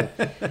 sure did.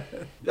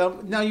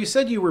 Now, you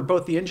said you were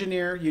both the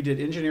engineer, you did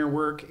engineer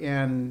work,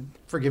 and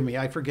forgive me,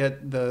 I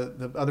forget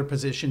the other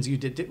positions you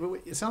did.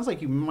 It sounds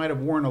like you might have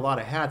worn a lot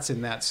of hats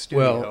in that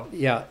studio. Well,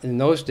 yeah, in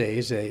those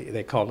days,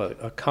 they called it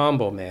a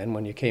combo man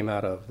when you came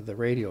out of the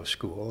radio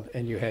school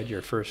and you had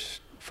your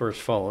first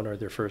phone or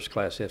their first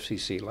class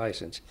FCC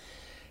license.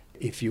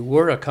 If you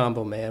were a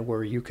combo man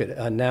where you could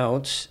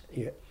announce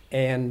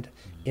and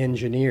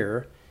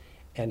engineer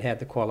and had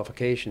the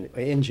qualification,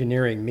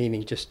 engineering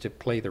meaning just to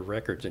play the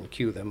records and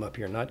cue them up.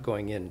 You're not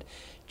going in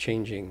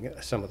changing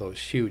some of those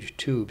huge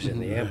tubes in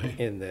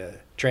the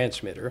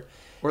transmitter.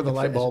 Or the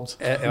light bulbs.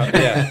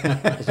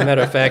 Yeah. As a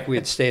matter of fact,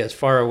 we'd stay as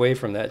far away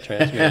from that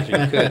transmitter as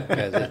you could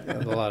because it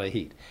had a lot of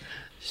heat.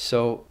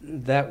 So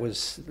that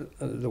was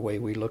the way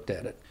we looked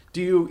at it.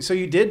 So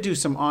you did do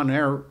some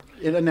on-air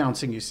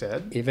announcing, you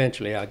said?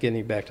 Eventually,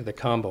 getting back to the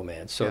combo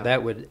man. So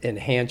that would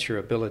enhance your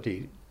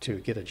ability to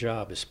get a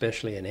job,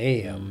 especially in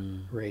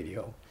AM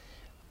radio,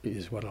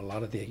 is what a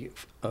lot of the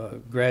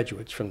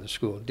graduates from the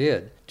school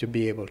did, to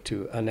be able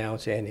to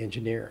announce and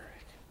engineer.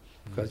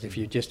 Because if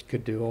you just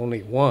could do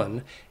only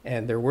one,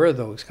 and there were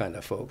those kind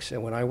of folks.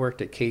 And when I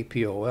worked at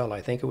KPOL,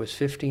 I think it was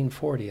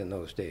 1540 in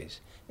those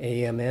days,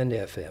 AM and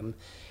FM.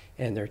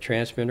 And their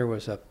transmitter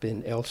was up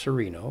in El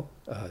Sereno,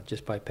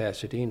 just by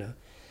Pasadena.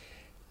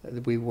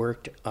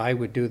 I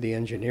would do the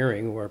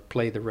engineering, or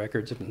play the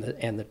records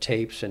and the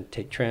tapes and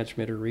take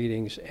transmitter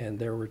readings. And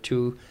there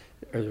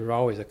were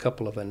always a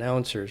couple of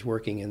announcers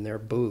working in their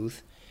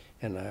booth,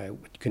 and I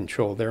would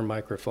control their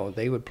microphone.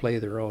 They would play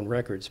their own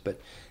records, but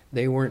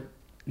they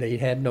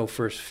had no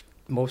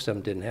most of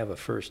them didn't have a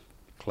first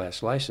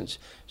class license,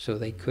 so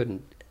they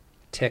couldn't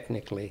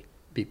technically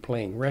be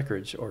playing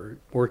records or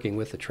working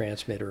with the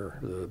transmitter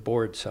or the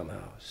board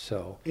somehow.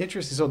 So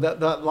interesting. So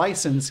that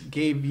license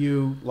gave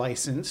you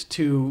license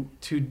to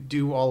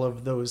do all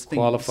of those things.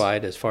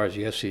 Qualified as far as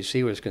the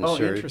FCC was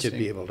concerned to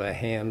be able to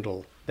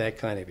handle that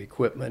kind of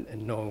equipment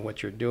and knowing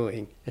what you're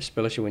doing,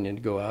 especially when you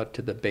go out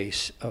to the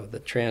base of the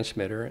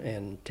transmitter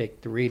and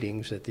take the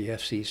readings that the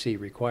FCC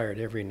required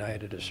every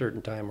night at a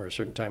certain time or a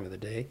certain time of the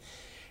day.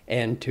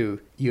 And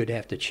you'd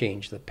have to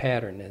change the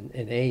pattern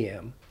in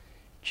AM,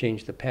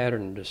 change the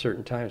pattern at a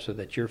certain time so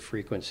that your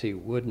frequency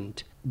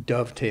wouldn't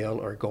dovetail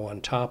or go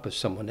on top of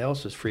someone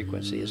else's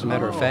frequency. As a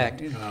matter of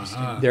fact,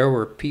 there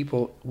were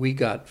people, we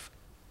got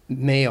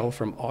mail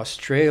from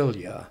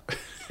Australia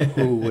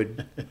who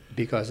would,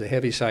 because the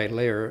heaviside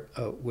layer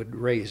would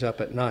raise up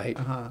at night,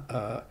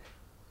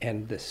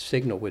 and the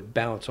signal would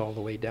bounce all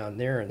the way down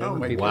there. And there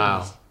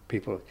were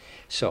people.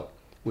 So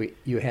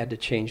you had to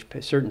change,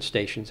 certain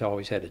stations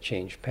always had to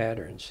change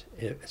patterns,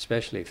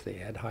 especially if they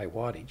had high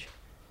wattage.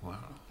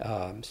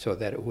 Wow. So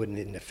that it wouldn't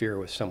interfere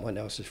with someone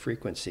else's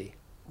frequency.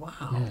 Wow.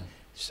 Yeah.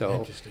 So,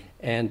 interesting.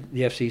 And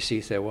the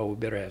FCC said, well, we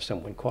better have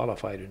someone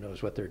qualified who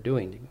knows what they're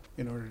doing.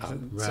 In order to,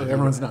 so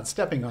everyone's not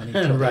stepping on each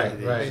other.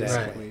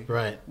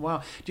 Right.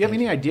 Wow. Do you have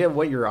any idea of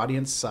what your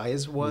audience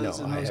size was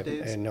in those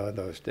days? No, in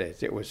those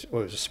days. It was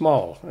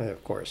small,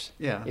 of course.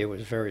 Yeah. It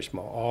was very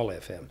small, all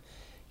FM,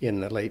 in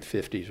the late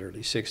 50s,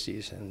 early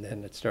 60s, and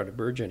then it started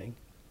burgeoning.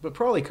 But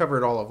probably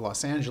covered all of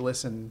Los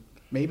Angeles and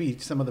maybe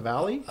some of the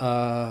Valley?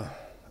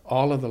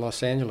 All of the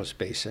Los Angeles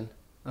basin.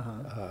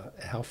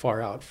 How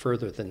far out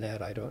further than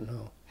that, I don't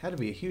know. Had to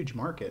be a huge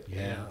market.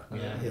 Yeah,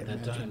 at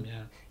that time,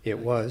 yeah. It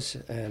was,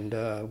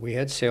 and we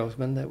had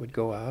salesmen that would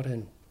go out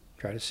and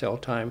try to sell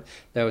time.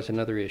 That was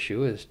another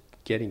issue, is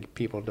getting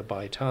people to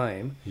buy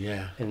time.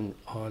 Yeah. And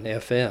on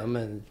FM,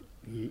 and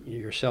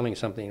you're selling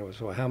something. It was,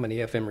 well, how many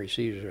FM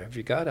receivers have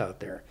you got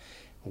out there?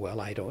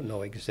 Well, I don't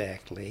know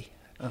exactly.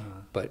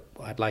 But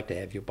I'd like to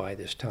have you buy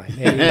this time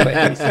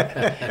anyways.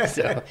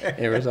 So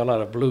there was a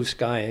lot of blue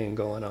skying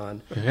going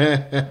on.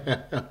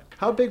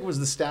 How big was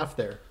the staff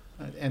there?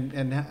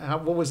 And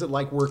what was it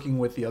like working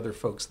with the other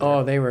folks there?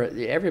 Oh,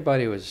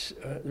 everybody was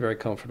very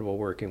comfortable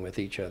working with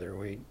each other.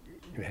 We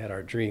had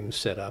our dreams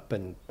set up,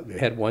 and we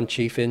had one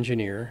chief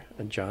engineer,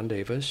 John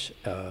Davis.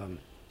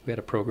 We had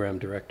a program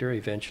director.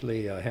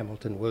 Eventually,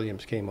 Hamilton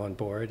Williams came on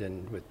board,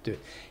 and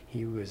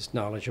he was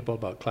knowledgeable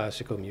about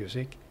classical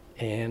music.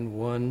 And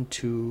 1,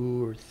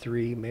 2, or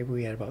 3, maybe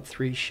we had about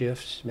 3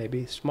 shifts,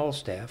 maybe small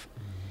staff.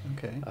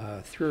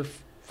 Okay. 3 or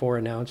 4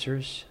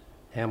 announcers.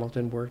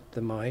 Hamilton worked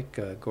the mic,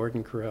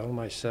 Gordon Carell,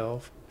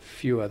 myself, a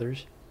few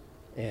others.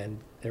 And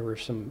there were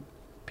some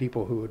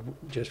people who would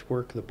just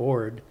work the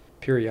board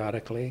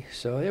periodically.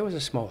 So it was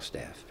a small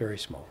staff, very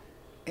small.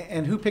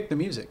 And who picked the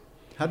music?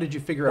 How did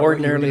you figure out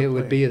Ordinarily, it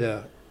would be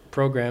the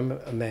program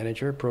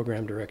manager,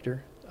 program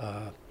director,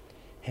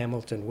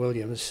 Hamilton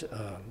Williams,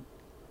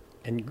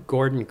 and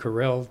Gordon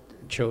Carell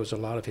chose a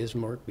lot of his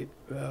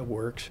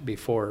works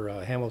before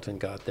Hamilton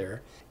got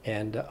there.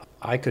 And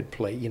I could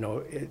play,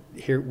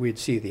 here we'd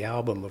see the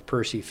album of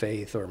Percy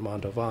Faith or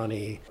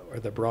Mantovani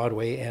or the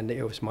Broadway, and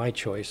it was my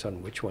choice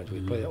on which ones we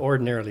play.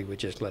 Ordinarily, we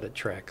just let it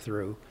track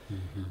through,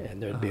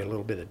 and there'd be a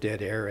little bit of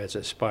dead air as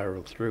it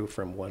spiraled through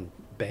from one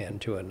band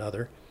to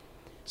another.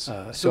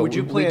 So would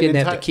you play? We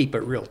didn't have to keep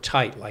it real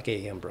tight like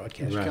AM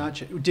broadcast. Right.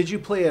 Gotcha. Did you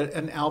play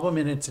an album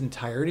in its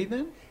entirety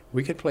then?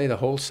 We could play the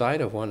whole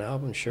side of one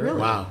album, sure. Really?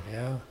 Wow.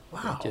 Yeah.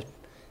 Wow.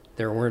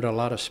 There weren't a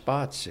lot of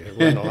spots. There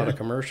weren't a lot of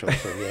commercials,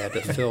 so we had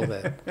to fill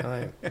that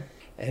time.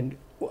 And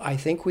I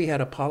think we had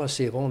a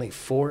policy of only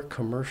 4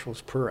 commercials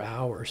per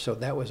hour, so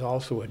that was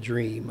also a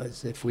dream,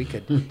 as if we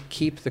could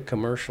keep the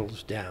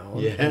commercials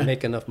down and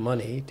make enough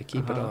money to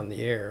keep it on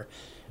the air.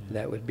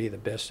 That would be the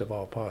best of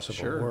all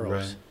possible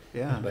worlds. Right.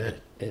 Yeah.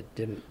 But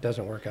it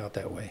doesn't work out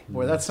that way.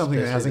 Boy, that's something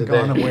that hasn't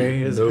gone away,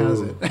 has it?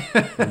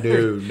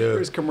 No.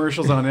 There's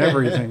commercials on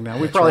everything now.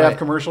 We probably have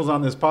commercials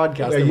on this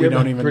podcast that we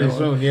don't even pretty know.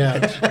 Soon, yeah.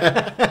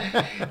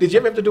 Did you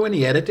ever have to do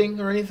any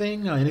editing or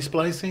anything? Any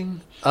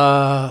splicing?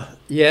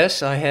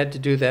 Yes, I had to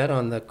do that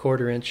on the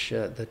 1/4 inch,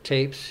 the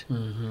tapes.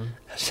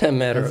 As a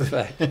matter of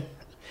fact.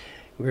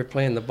 We were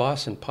playing the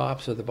Boston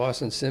Pops or the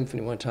Boston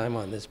Symphony one time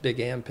on this big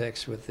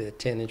Ampex with the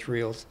 10-inch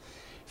reels,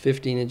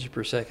 15 inches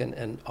per second,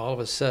 and all of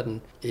a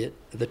sudden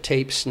the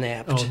tape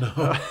snapped.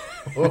 Oh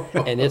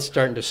no! And it's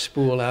starting to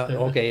spool out.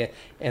 Okay,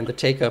 and the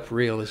take-up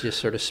reel is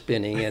just sort of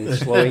spinning and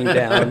slowing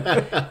down,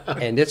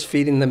 and it's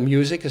feeding. The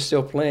music is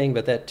still playing,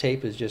 but that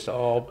tape is just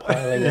all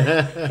piling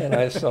up. And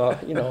I saw,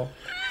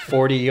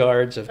 40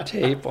 yards of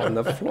tape on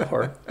the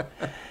floor,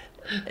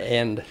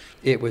 and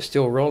it was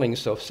still rolling.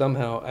 So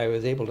somehow I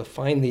was able to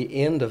find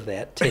the end of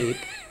that tape,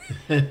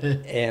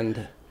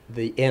 and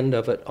the end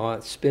of it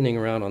spinning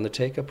around on the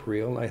take-up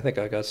reel. I think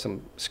I got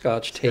some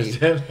Scotch tape,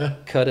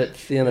 cut it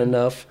thin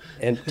enough,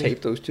 and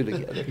taped those two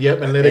together.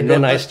 Yep, and let it go. And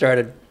then I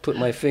started put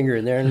my finger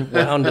in there and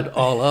wound it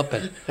all up,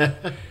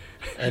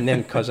 and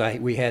then because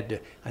we had to,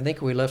 I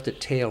think we left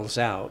it tails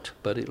out,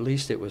 but at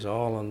least it was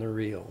all on the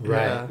reel.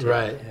 Right,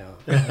 right.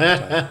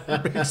 Yeah.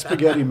 Big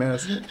spaghetti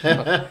mess. You And look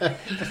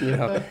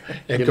at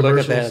that and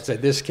commercials? say,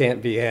 this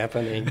can't be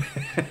happening.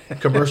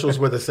 Commercials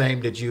were the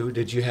same. Did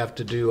you have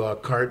to do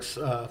carts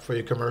for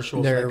your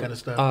commercials, that kind of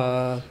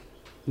stuff?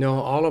 No,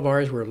 all of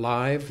ours were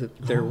live.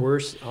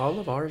 All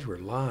of ours were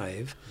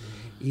live.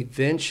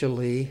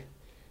 Eventually,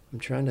 I'm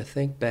trying to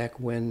think back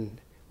when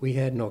we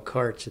had no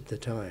carts at the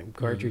time,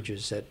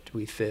 cartridges that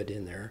we fed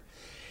in there.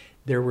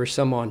 There were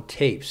some on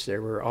tapes.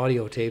 There were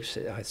audio tapes,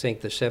 I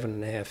think the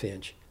 7.5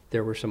 inch.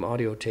 There were some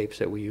audio tapes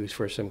that we used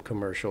for some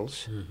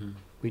commercials.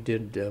 We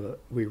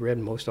read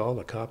most all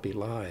the copy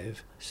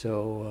live.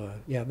 So,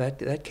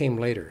 that came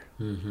later.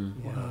 Yeah.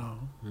 Wow.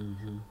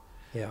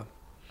 Yeah.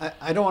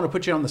 I don't want to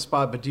put you on the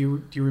spot, but do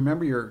you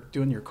remember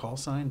doing your call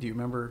sign? Do you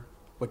remember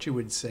what you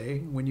would say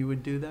when you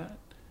would do that?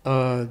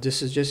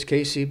 This is just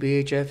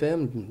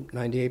KCBH-FM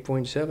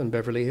 98.7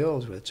 Beverly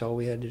Hills. That's all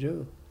we had to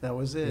do. That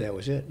was it. That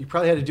was it. You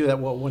probably had to do that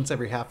once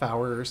every half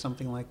hour or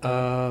something like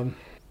that.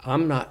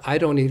 I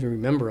don't even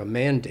remember a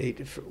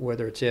mandate,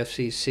 whether it's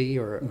FCC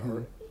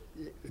or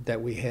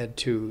that we had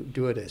to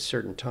do it at a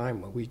certain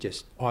time. We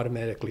just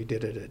automatically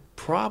did it at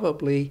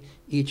probably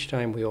each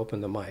time we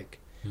opened the mic,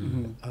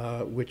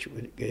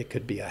 it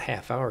could be a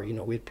half hour.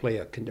 We'd play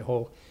a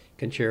whole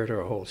concerto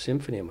or a whole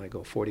symphony. It might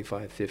go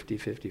 45, 50,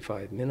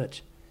 55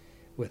 minutes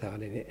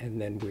without any, and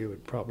then we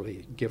would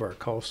probably give our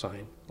call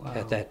sign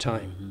at that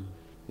time.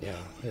 Yeah,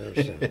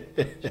 there's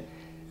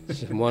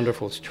some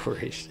wonderful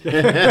stories.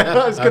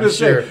 I was going to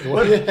say,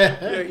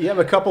 Sure. you have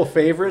a couple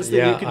favorites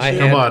that you can share?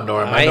 Come on,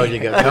 Norm. I know you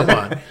got. Come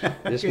on.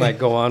 This might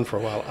go on for a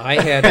while.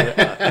 I had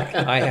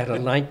a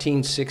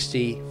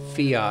 1960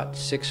 Fiat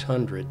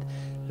 600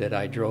 that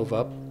I drove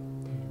up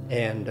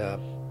and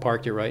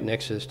parked it right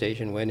next to the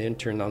station, went in,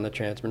 turned on the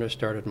transmitter,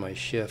 started my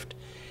shift.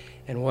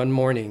 And one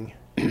morning,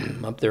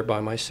 up there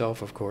by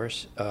myself, of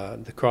course,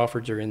 the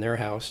Crawfords are in their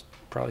house,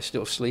 probably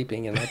still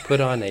sleeping, and I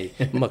put on a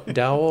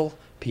McDowell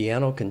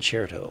piano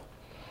concerto.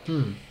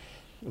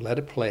 Let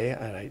it play,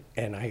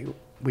 and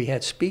we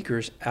had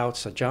speakers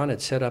outside. John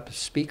had set up a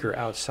speaker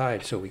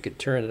outside so we could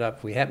turn it up.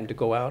 If we happened to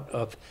go out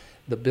of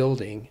the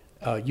building,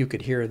 you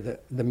could hear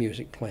the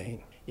music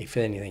playing. If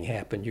anything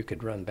happened, you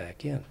could run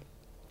back in,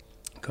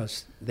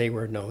 because they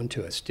were known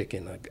to stick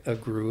in a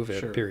groove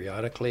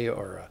periodically,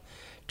 or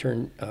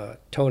a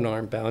tone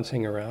arm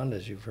bouncing around,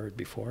 as you've heard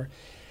before.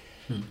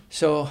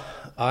 So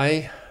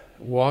I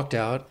walked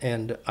out,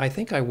 and I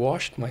think I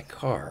washed my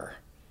car.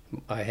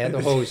 I had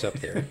the hose up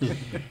there,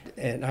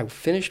 and I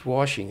finished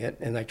washing it,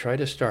 and I tried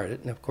to start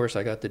it, and of course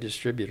I got the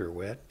distributor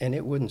wet, and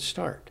it wouldn't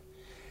start.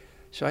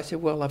 So I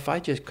said, well,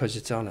 because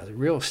it's on a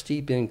real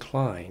steep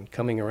incline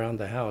coming around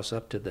the house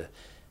up to the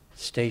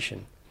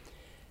station.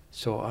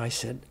 So I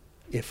said,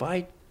 if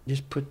I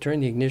just turn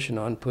the ignition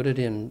on, put it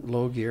in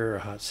low gear or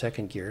hot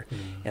second gear,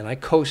 and I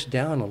coast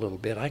down a little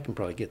bit, I can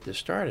probably get this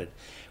started.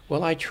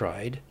 Well, I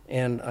tried,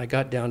 and I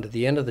got down to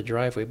the end of the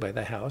driveway by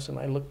the house, and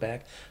I looked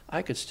back.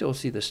 I could still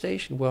see the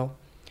station. Well,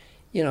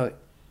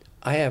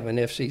 I have an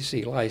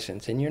FCC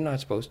license, and you're not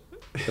supposed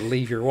to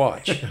leave your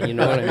watch. You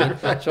know what I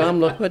mean? So I'm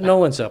looking, but no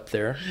one's up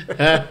there.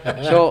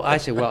 So I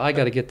said, well, I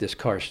got to get this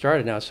car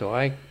started now. So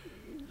I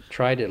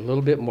tried it a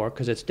little bit more,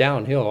 because it's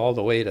downhill all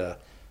the way to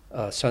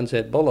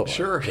Sunset Boulevard.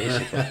 Sure.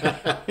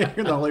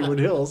 In the Hollywood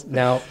Hills.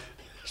 Now,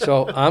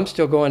 so I'm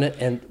still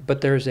going,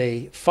 but there's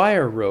a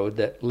fire road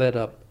that led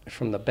up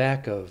from the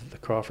back of the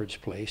Crawford's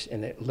place,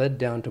 and it led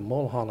down to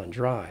Mulholland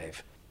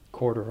Drive,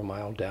 quarter of a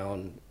mile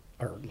down,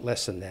 or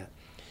less than that.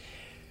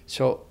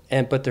 So,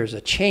 but there's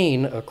a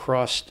chain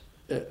across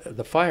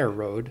the fire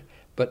road,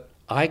 but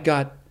I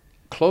got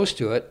close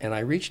to it, and I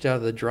reached out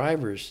of the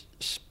driver's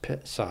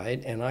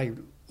side, and I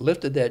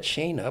lifted that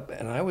chain up,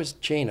 and I was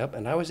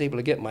able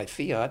to get my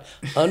Fiat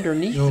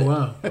underneath it.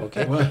 Wow.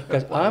 Okay,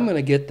 because I'm going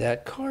to get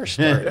that car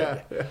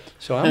started.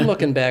 So I'm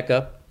looking back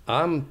up.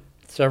 I'm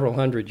several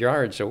hundred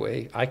yards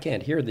away. I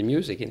can't hear the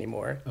music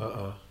anymore.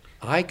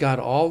 I got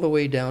all the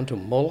way down to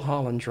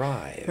Mulholland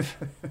Drive,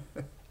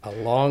 a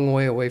long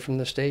way away from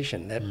the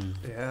station. That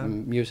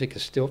music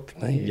is still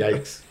playing.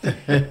 Yikes.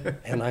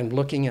 And I'm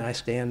looking, and I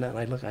stand there, and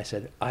I look, I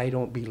said, I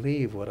don't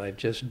believe what I've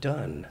just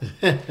done.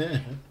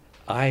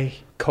 I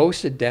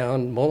coasted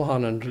down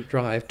Mulholland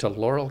Drive to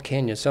Laurel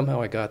Canyon.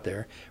 Somehow I got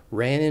there,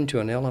 ran into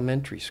an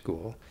elementary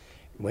school,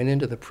 went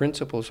into the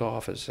principal's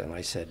office, and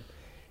I said,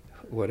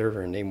 whatever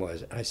her name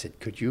was, I said,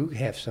 could you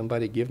have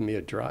somebody give me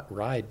a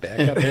ride back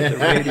up to the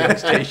radio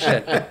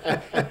station?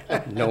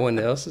 No one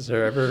else has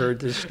ever heard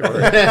this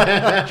story.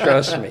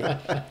 Trust me.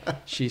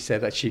 She said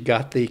that she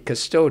got the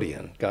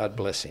custodian, God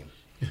bless him.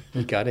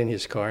 He got in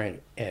his car,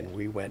 and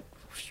we went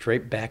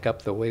straight back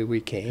up the way we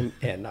came,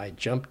 and I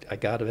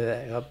got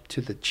up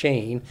to the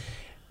chain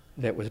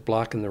that was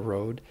blocking the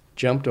road,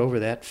 jumped over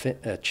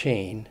that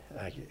chain.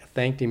 I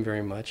thanked him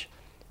very much,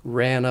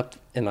 ran up,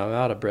 and I'm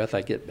out of breath.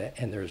 I get back,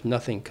 and there's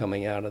nothing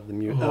coming out of the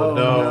mute. Oh,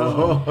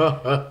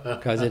 no.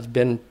 Because it's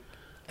been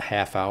a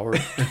half hour,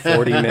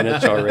 40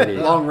 minutes already.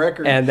 Long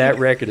record. And that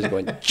record is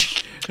going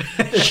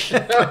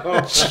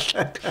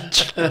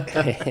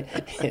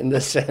in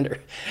the center.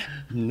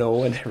 No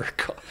one ever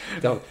called.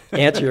 Don't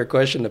answer your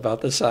question about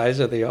the size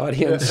of the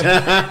audience.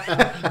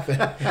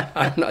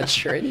 I'm not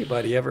sure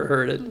anybody ever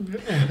heard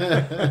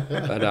it,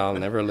 but I'll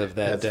never live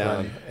that That's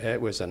down. funny. It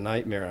was a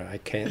nightmare. I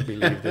can't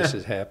believe this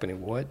is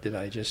happening. What did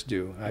I just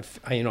do?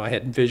 I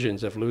had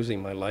visions of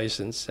losing my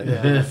license and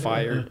being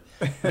fired.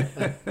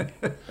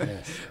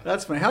 Yes.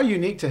 That's funny. How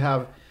unique to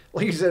have,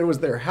 like you said, it was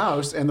their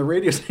house and the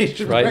radio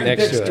station Right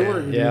next to door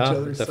it. to Yeah, each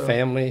other. the so.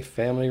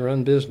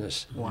 family-run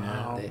business.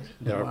 Wow.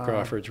 The Wow.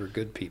 Crawfords were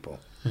good people.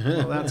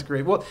 Well, that's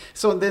great. Well,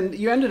 so then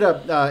you ended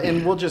up,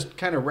 and we'll just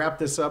kind of wrap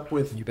this up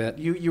with You bet.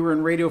 You were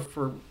in radio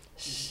for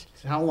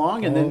how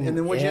long, and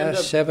then what you ended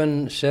up?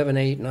 7,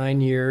 8,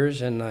 9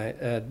 years, and I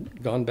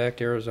had gone back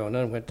to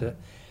Arizona and went to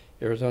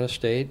Arizona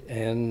State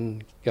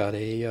and got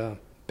a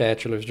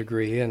bachelor's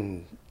degree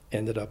and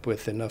ended up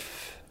with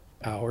enough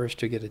hours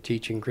to get a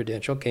teaching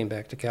credential. Came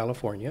back to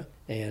California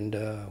and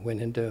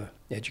went into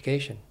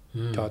education.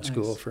 Taught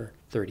school for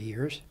 30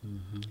 years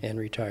and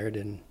retired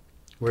in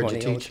Where'd you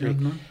teach?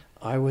 2003.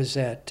 I was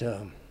at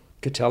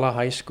Catella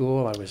High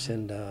School. I was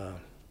in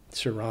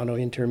Serrano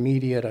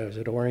Intermediate. I was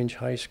at Orange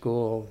High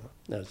School.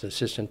 I was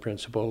assistant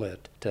principal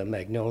at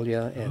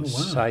Magnolia and Oh, wow.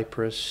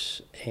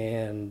 Cypress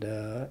and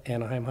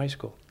Anaheim High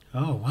School.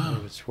 Oh, wow.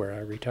 That's where I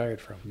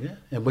retired from. Yeah.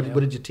 And what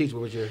did you teach?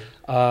 What was your...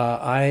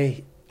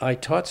 I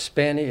taught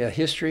Spanish,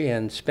 history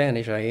and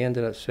Spanish.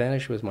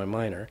 Spanish was my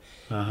minor,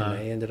 and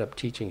I ended up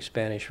teaching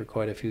Spanish for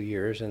quite a few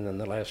years. And then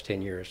the last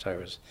 10 years, I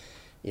was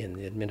in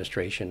the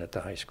administration at the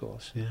high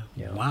schools.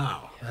 Yeah.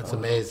 Wow. That's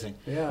amazing.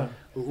 Yeah.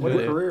 What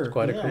a career. It's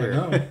quite a career.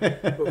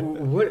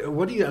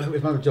 What do you,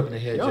 if I'm jumping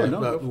ahead, No, Jeff, no,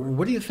 go for it.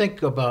 what do you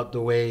think about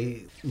the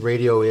way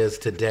radio is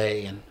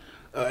today? And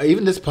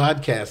even this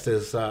podcast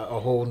is a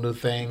whole new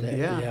thing.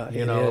 Yeah.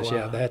 You it know, is.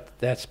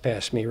 That's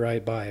passed me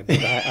right by. But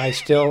I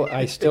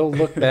still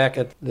look back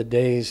at the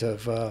days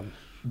of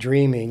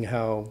dreaming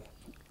how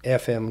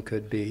FM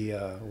could be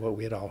what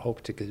we had all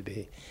hoped it could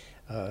be.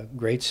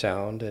 Great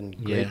sound and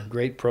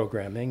great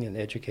programming and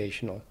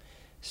educational.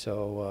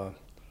 So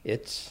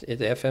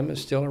FM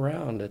is still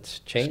around. It's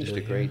changed Still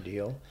a great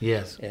deal.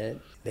 Yes.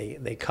 And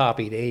they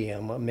copied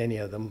AM, many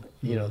of them.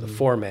 You know, the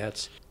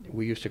formats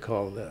we used to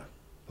call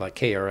like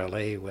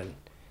KRLA when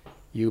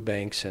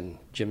Eubanks and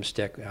Jim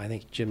Steck. I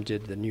think Jim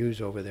did the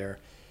news over there,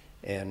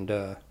 and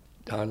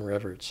Don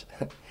Reverts.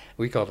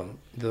 We called them,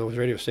 those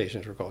radio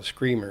stations were called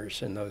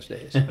screamers in those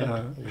days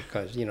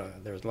because,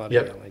 there was a lot of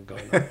yelling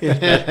going on,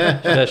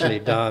 especially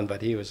Don,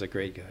 but he was a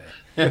great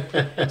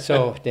guy.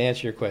 So to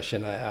answer your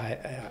question,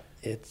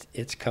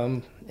 it's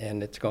come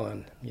and it's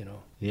gone,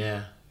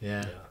 Yeah.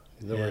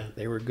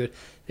 They were good.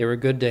 They were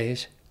good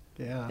days,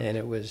 Yeah. and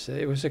it was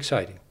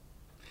exciting.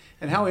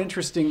 And how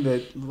interesting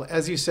that,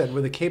 as you said,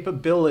 with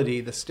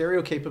the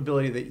stereo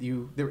capability that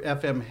the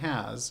FM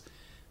has,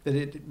 that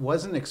it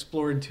wasn't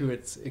explored to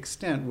its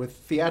extent with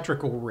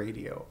theatrical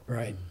radio.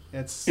 Right.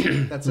 That's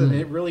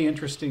a really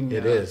interesting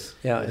It is.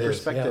 Yeah, It is.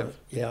 perspective.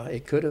 Yeah,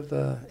 it could have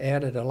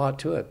added a lot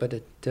to it, but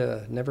it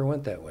never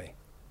went that way.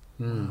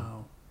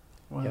 Wow.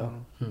 Yeah.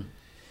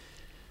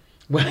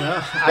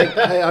 Well,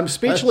 I'm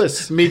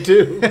speechless. Me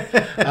too.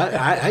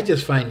 I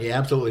just find you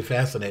absolutely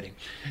fascinating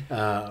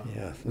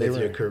with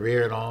your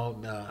career and all.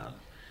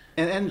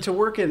 And to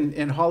work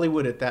in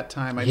Hollywood at that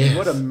time, I Yes. mean,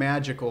 what a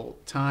magical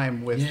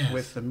time with Yes.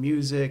 with the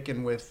music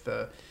and with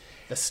the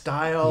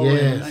style.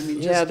 Yes. And, I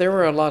mean, Yeah, there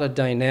were a lot of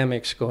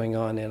dynamics going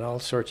on in all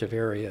sorts of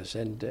areas,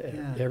 and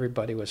Yeah.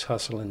 everybody was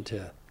hustling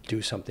to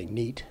do something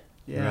neat.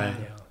 yeah. Right.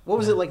 What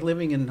was it like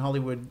living in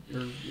Hollywood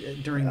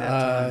during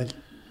that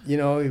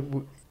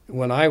time?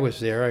 When I was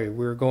there,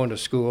 we were going to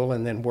school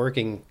and then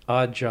working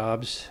odd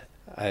jobs.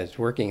 I was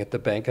working at the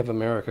Bank of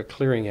America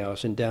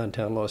clearinghouse in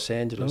downtown Los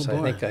Angeles. Oh, boy.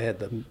 I think I had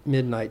the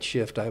midnight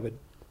shift. I would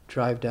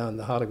drive down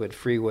the Hollywood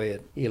freeway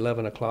at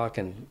 11 o'clock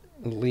and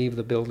leave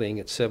the building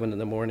at 7 in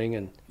the morning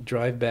and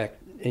drive back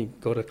and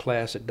go to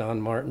class at Don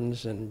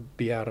Martin's and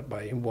be out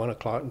by 1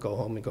 o'clock and go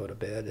home and go to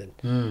bed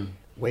and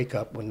wake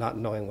up when not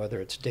knowing whether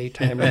it's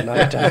daytime or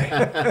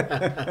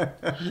nighttime.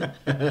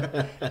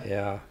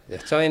 Yeah.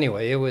 So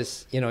anyway, it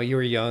was, you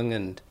were young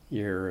and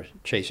you're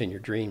chasing your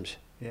dreams.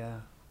 Yeah.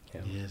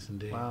 Yeah. Yes,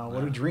 indeed. Wow,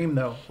 what a dream,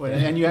 though.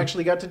 And you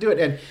actually got to do it.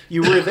 And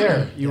you were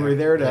there. You were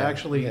there to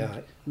actually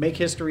make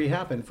history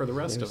happen for the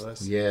rest of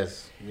us.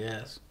 Yes,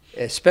 yes.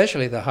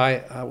 Especially the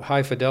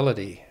high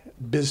fidelity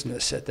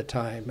business at the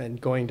time,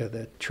 and going to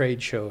the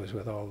trade shows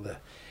with all the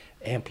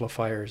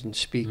amplifiers and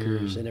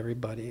speakers and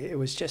everybody. It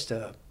was just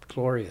a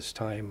glorious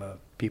time of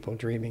people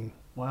dreaming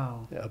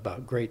Wow.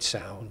 about great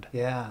sound.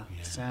 Yeah,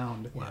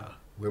 sound. Wow.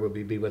 Where would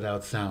we be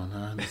without sound,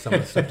 huh? Some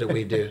of the stuff that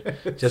we do.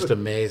 Just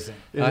amazing.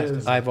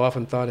 I've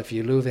often thought, if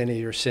you lose any of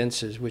your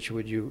senses, which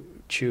would you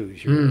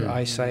choose, your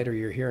eyesight or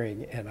your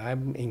hearing? And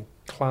I'm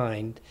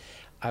inclined,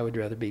 I would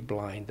rather be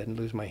blind than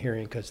lose my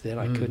hearing, because then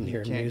I couldn't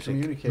hear Can't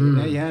music.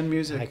 communicate. Yeah, and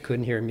music. I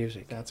couldn't hear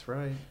music. That's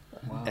right.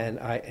 Wow. And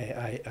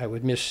I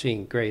would miss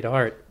seeing great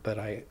art, but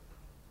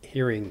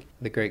hearing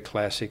the great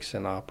classics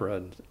and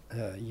opera,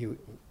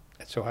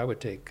 so I would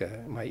take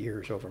my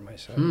ears over my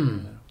sight.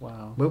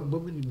 Wow. What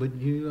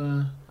would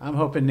you... I'm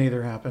hoping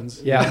neither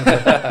happens.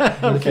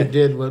 Yeah. if you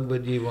did, what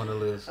would you want to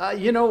lose?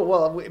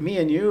 Me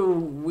and you,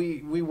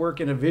 we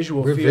work in a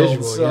visual We're field.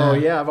 visual, so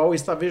yeah. I've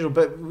always thought visual.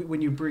 But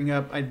when you bring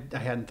up, I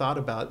hadn't thought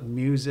about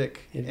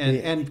music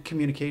and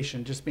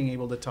communication, just being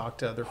able to talk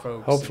to other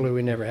folks. Hopefully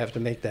we never have to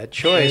make that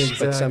choice,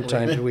 but Exactly.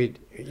 sometimes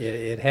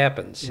it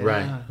happens.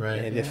 Yeah. Right.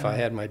 And if I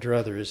had my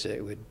druthers,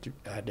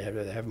 I'd have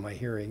to have my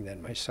hearing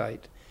than my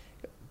sight.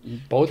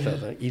 Both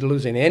of them,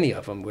 losing any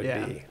of them would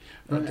be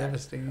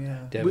devastating. Yeah.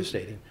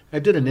 devastating. I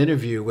did an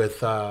interview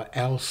with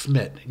Al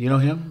Smith. You know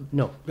him?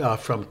 No.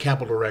 From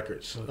Capitol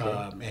Records.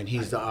 Okay. And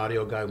he's the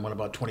audio guy, won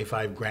about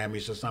 25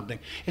 Grammys or something.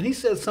 And he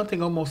said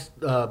something almost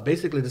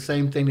basically the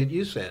same thing that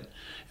you said.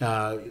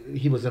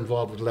 He was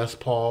involved with Les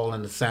Paul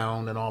and the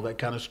sound and all that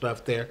kind of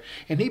stuff there.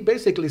 And he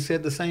basically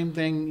said the same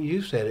thing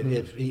you said.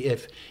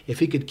 If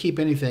he could keep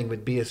anything, it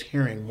would be his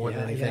hearing more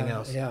than anything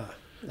else. Yeah.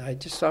 I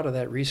just thought of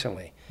that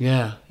recently.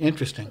 Yeah,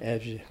 interesting.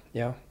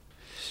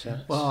 So,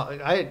 Well,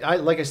 I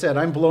like I said,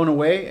 I'm blown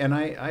away, and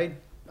I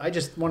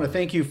just want to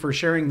thank you for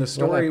sharing the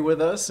story with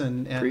us.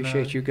 And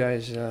appreciate you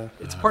guys.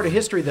 It's part of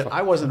history that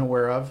I wasn't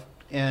aware of.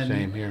 And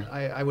Same here.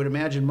 I would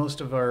imagine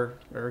most of or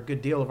a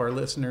good deal of our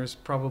listeners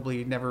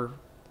probably never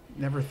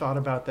thought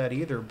about that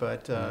either.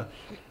 But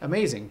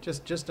amazing,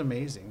 just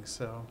amazing.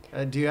 So,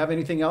 do you have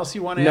anything else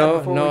you want to add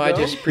before we go? I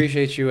just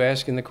appreciate you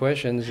asking the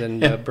questions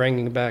and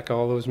bringing back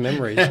all those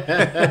memories.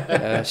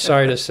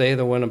 Sorry to say,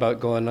 the one about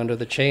going under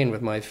the chain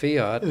with my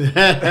Fiat.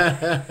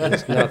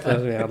 It's not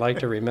something I'd like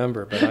to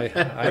remember, but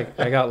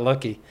I got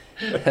lucky.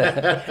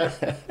 I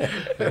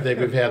think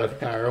we've had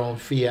our own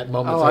Fiat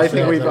moments. Oh, I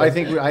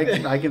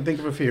can think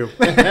of a few.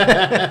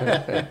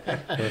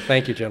 Well,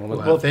 thank you, gentlemen.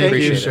 Well, thank you,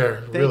 Appreciate it.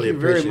 sir. Thank Really you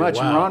very appreciate much.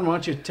 it. Wow. Ron, why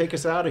don't you take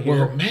us out of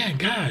here? Well, man,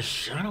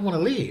 gosh, I don't want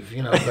to leave,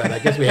 but I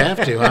guess we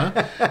have to,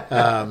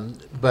 huh?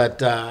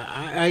 But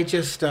I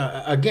just,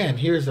 again,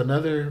 here's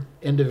another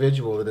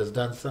individual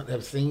that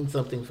have seen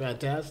something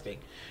fantastic,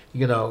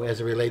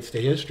 as it relates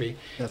to history.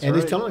 That's and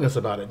right. he's telling us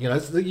about it.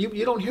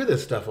 You don't hear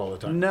this stuff all the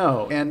time.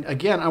 No. And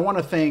again, I want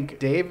to thank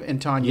Dave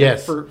and Tanya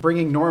for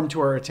bringing Norm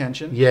to our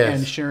attention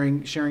and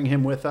sharing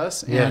him with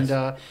us. Yes.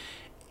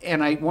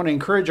 And I want to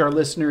encourage our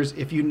listeners,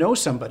 if you know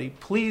somebody,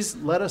 please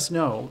let us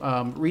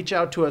know. Reach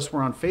out to us.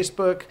 We're on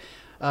Facebook.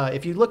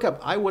 If you look up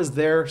I Was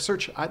There,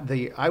 search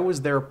the I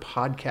Was There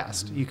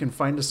podcast. You can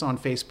find us on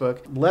Facebook.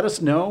 Let us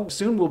know.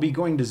 Soon we'll be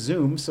going to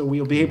Zoom, so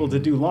we'll be able to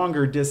do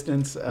longer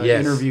distance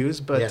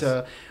interviews.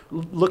 But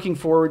looking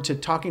forward to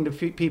talking to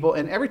people.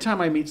 And every time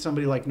I meet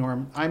somebody like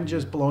Norm, I'm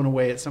just blown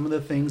away at some of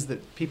the things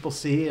that people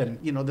see and,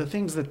 the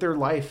things that their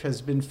life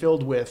has been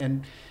filled with.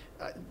 And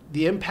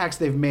the impacts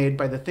they've made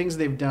by the things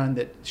they've done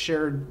that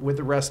shared with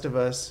the rest of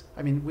us.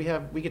 I mean,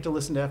 we get to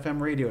listen to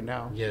FM radio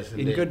now. Yes,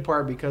 in indeed. good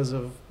part because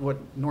of what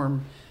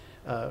Norm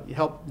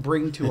helped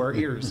bring to our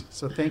ears.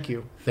 So thank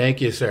you. Thank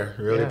you, sir.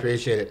 Really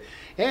appreciate it.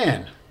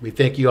 And we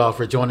thank you all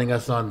for joining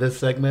us on this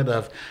segment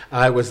of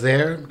I Was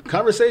There,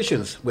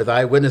 Conversations with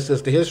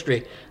Eyewitnesses to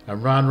History.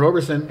 I'm Ron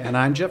Roberson. And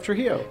I'm Jeff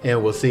Trujillo.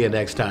 And we'll see you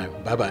next time.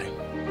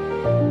 Bye-bye.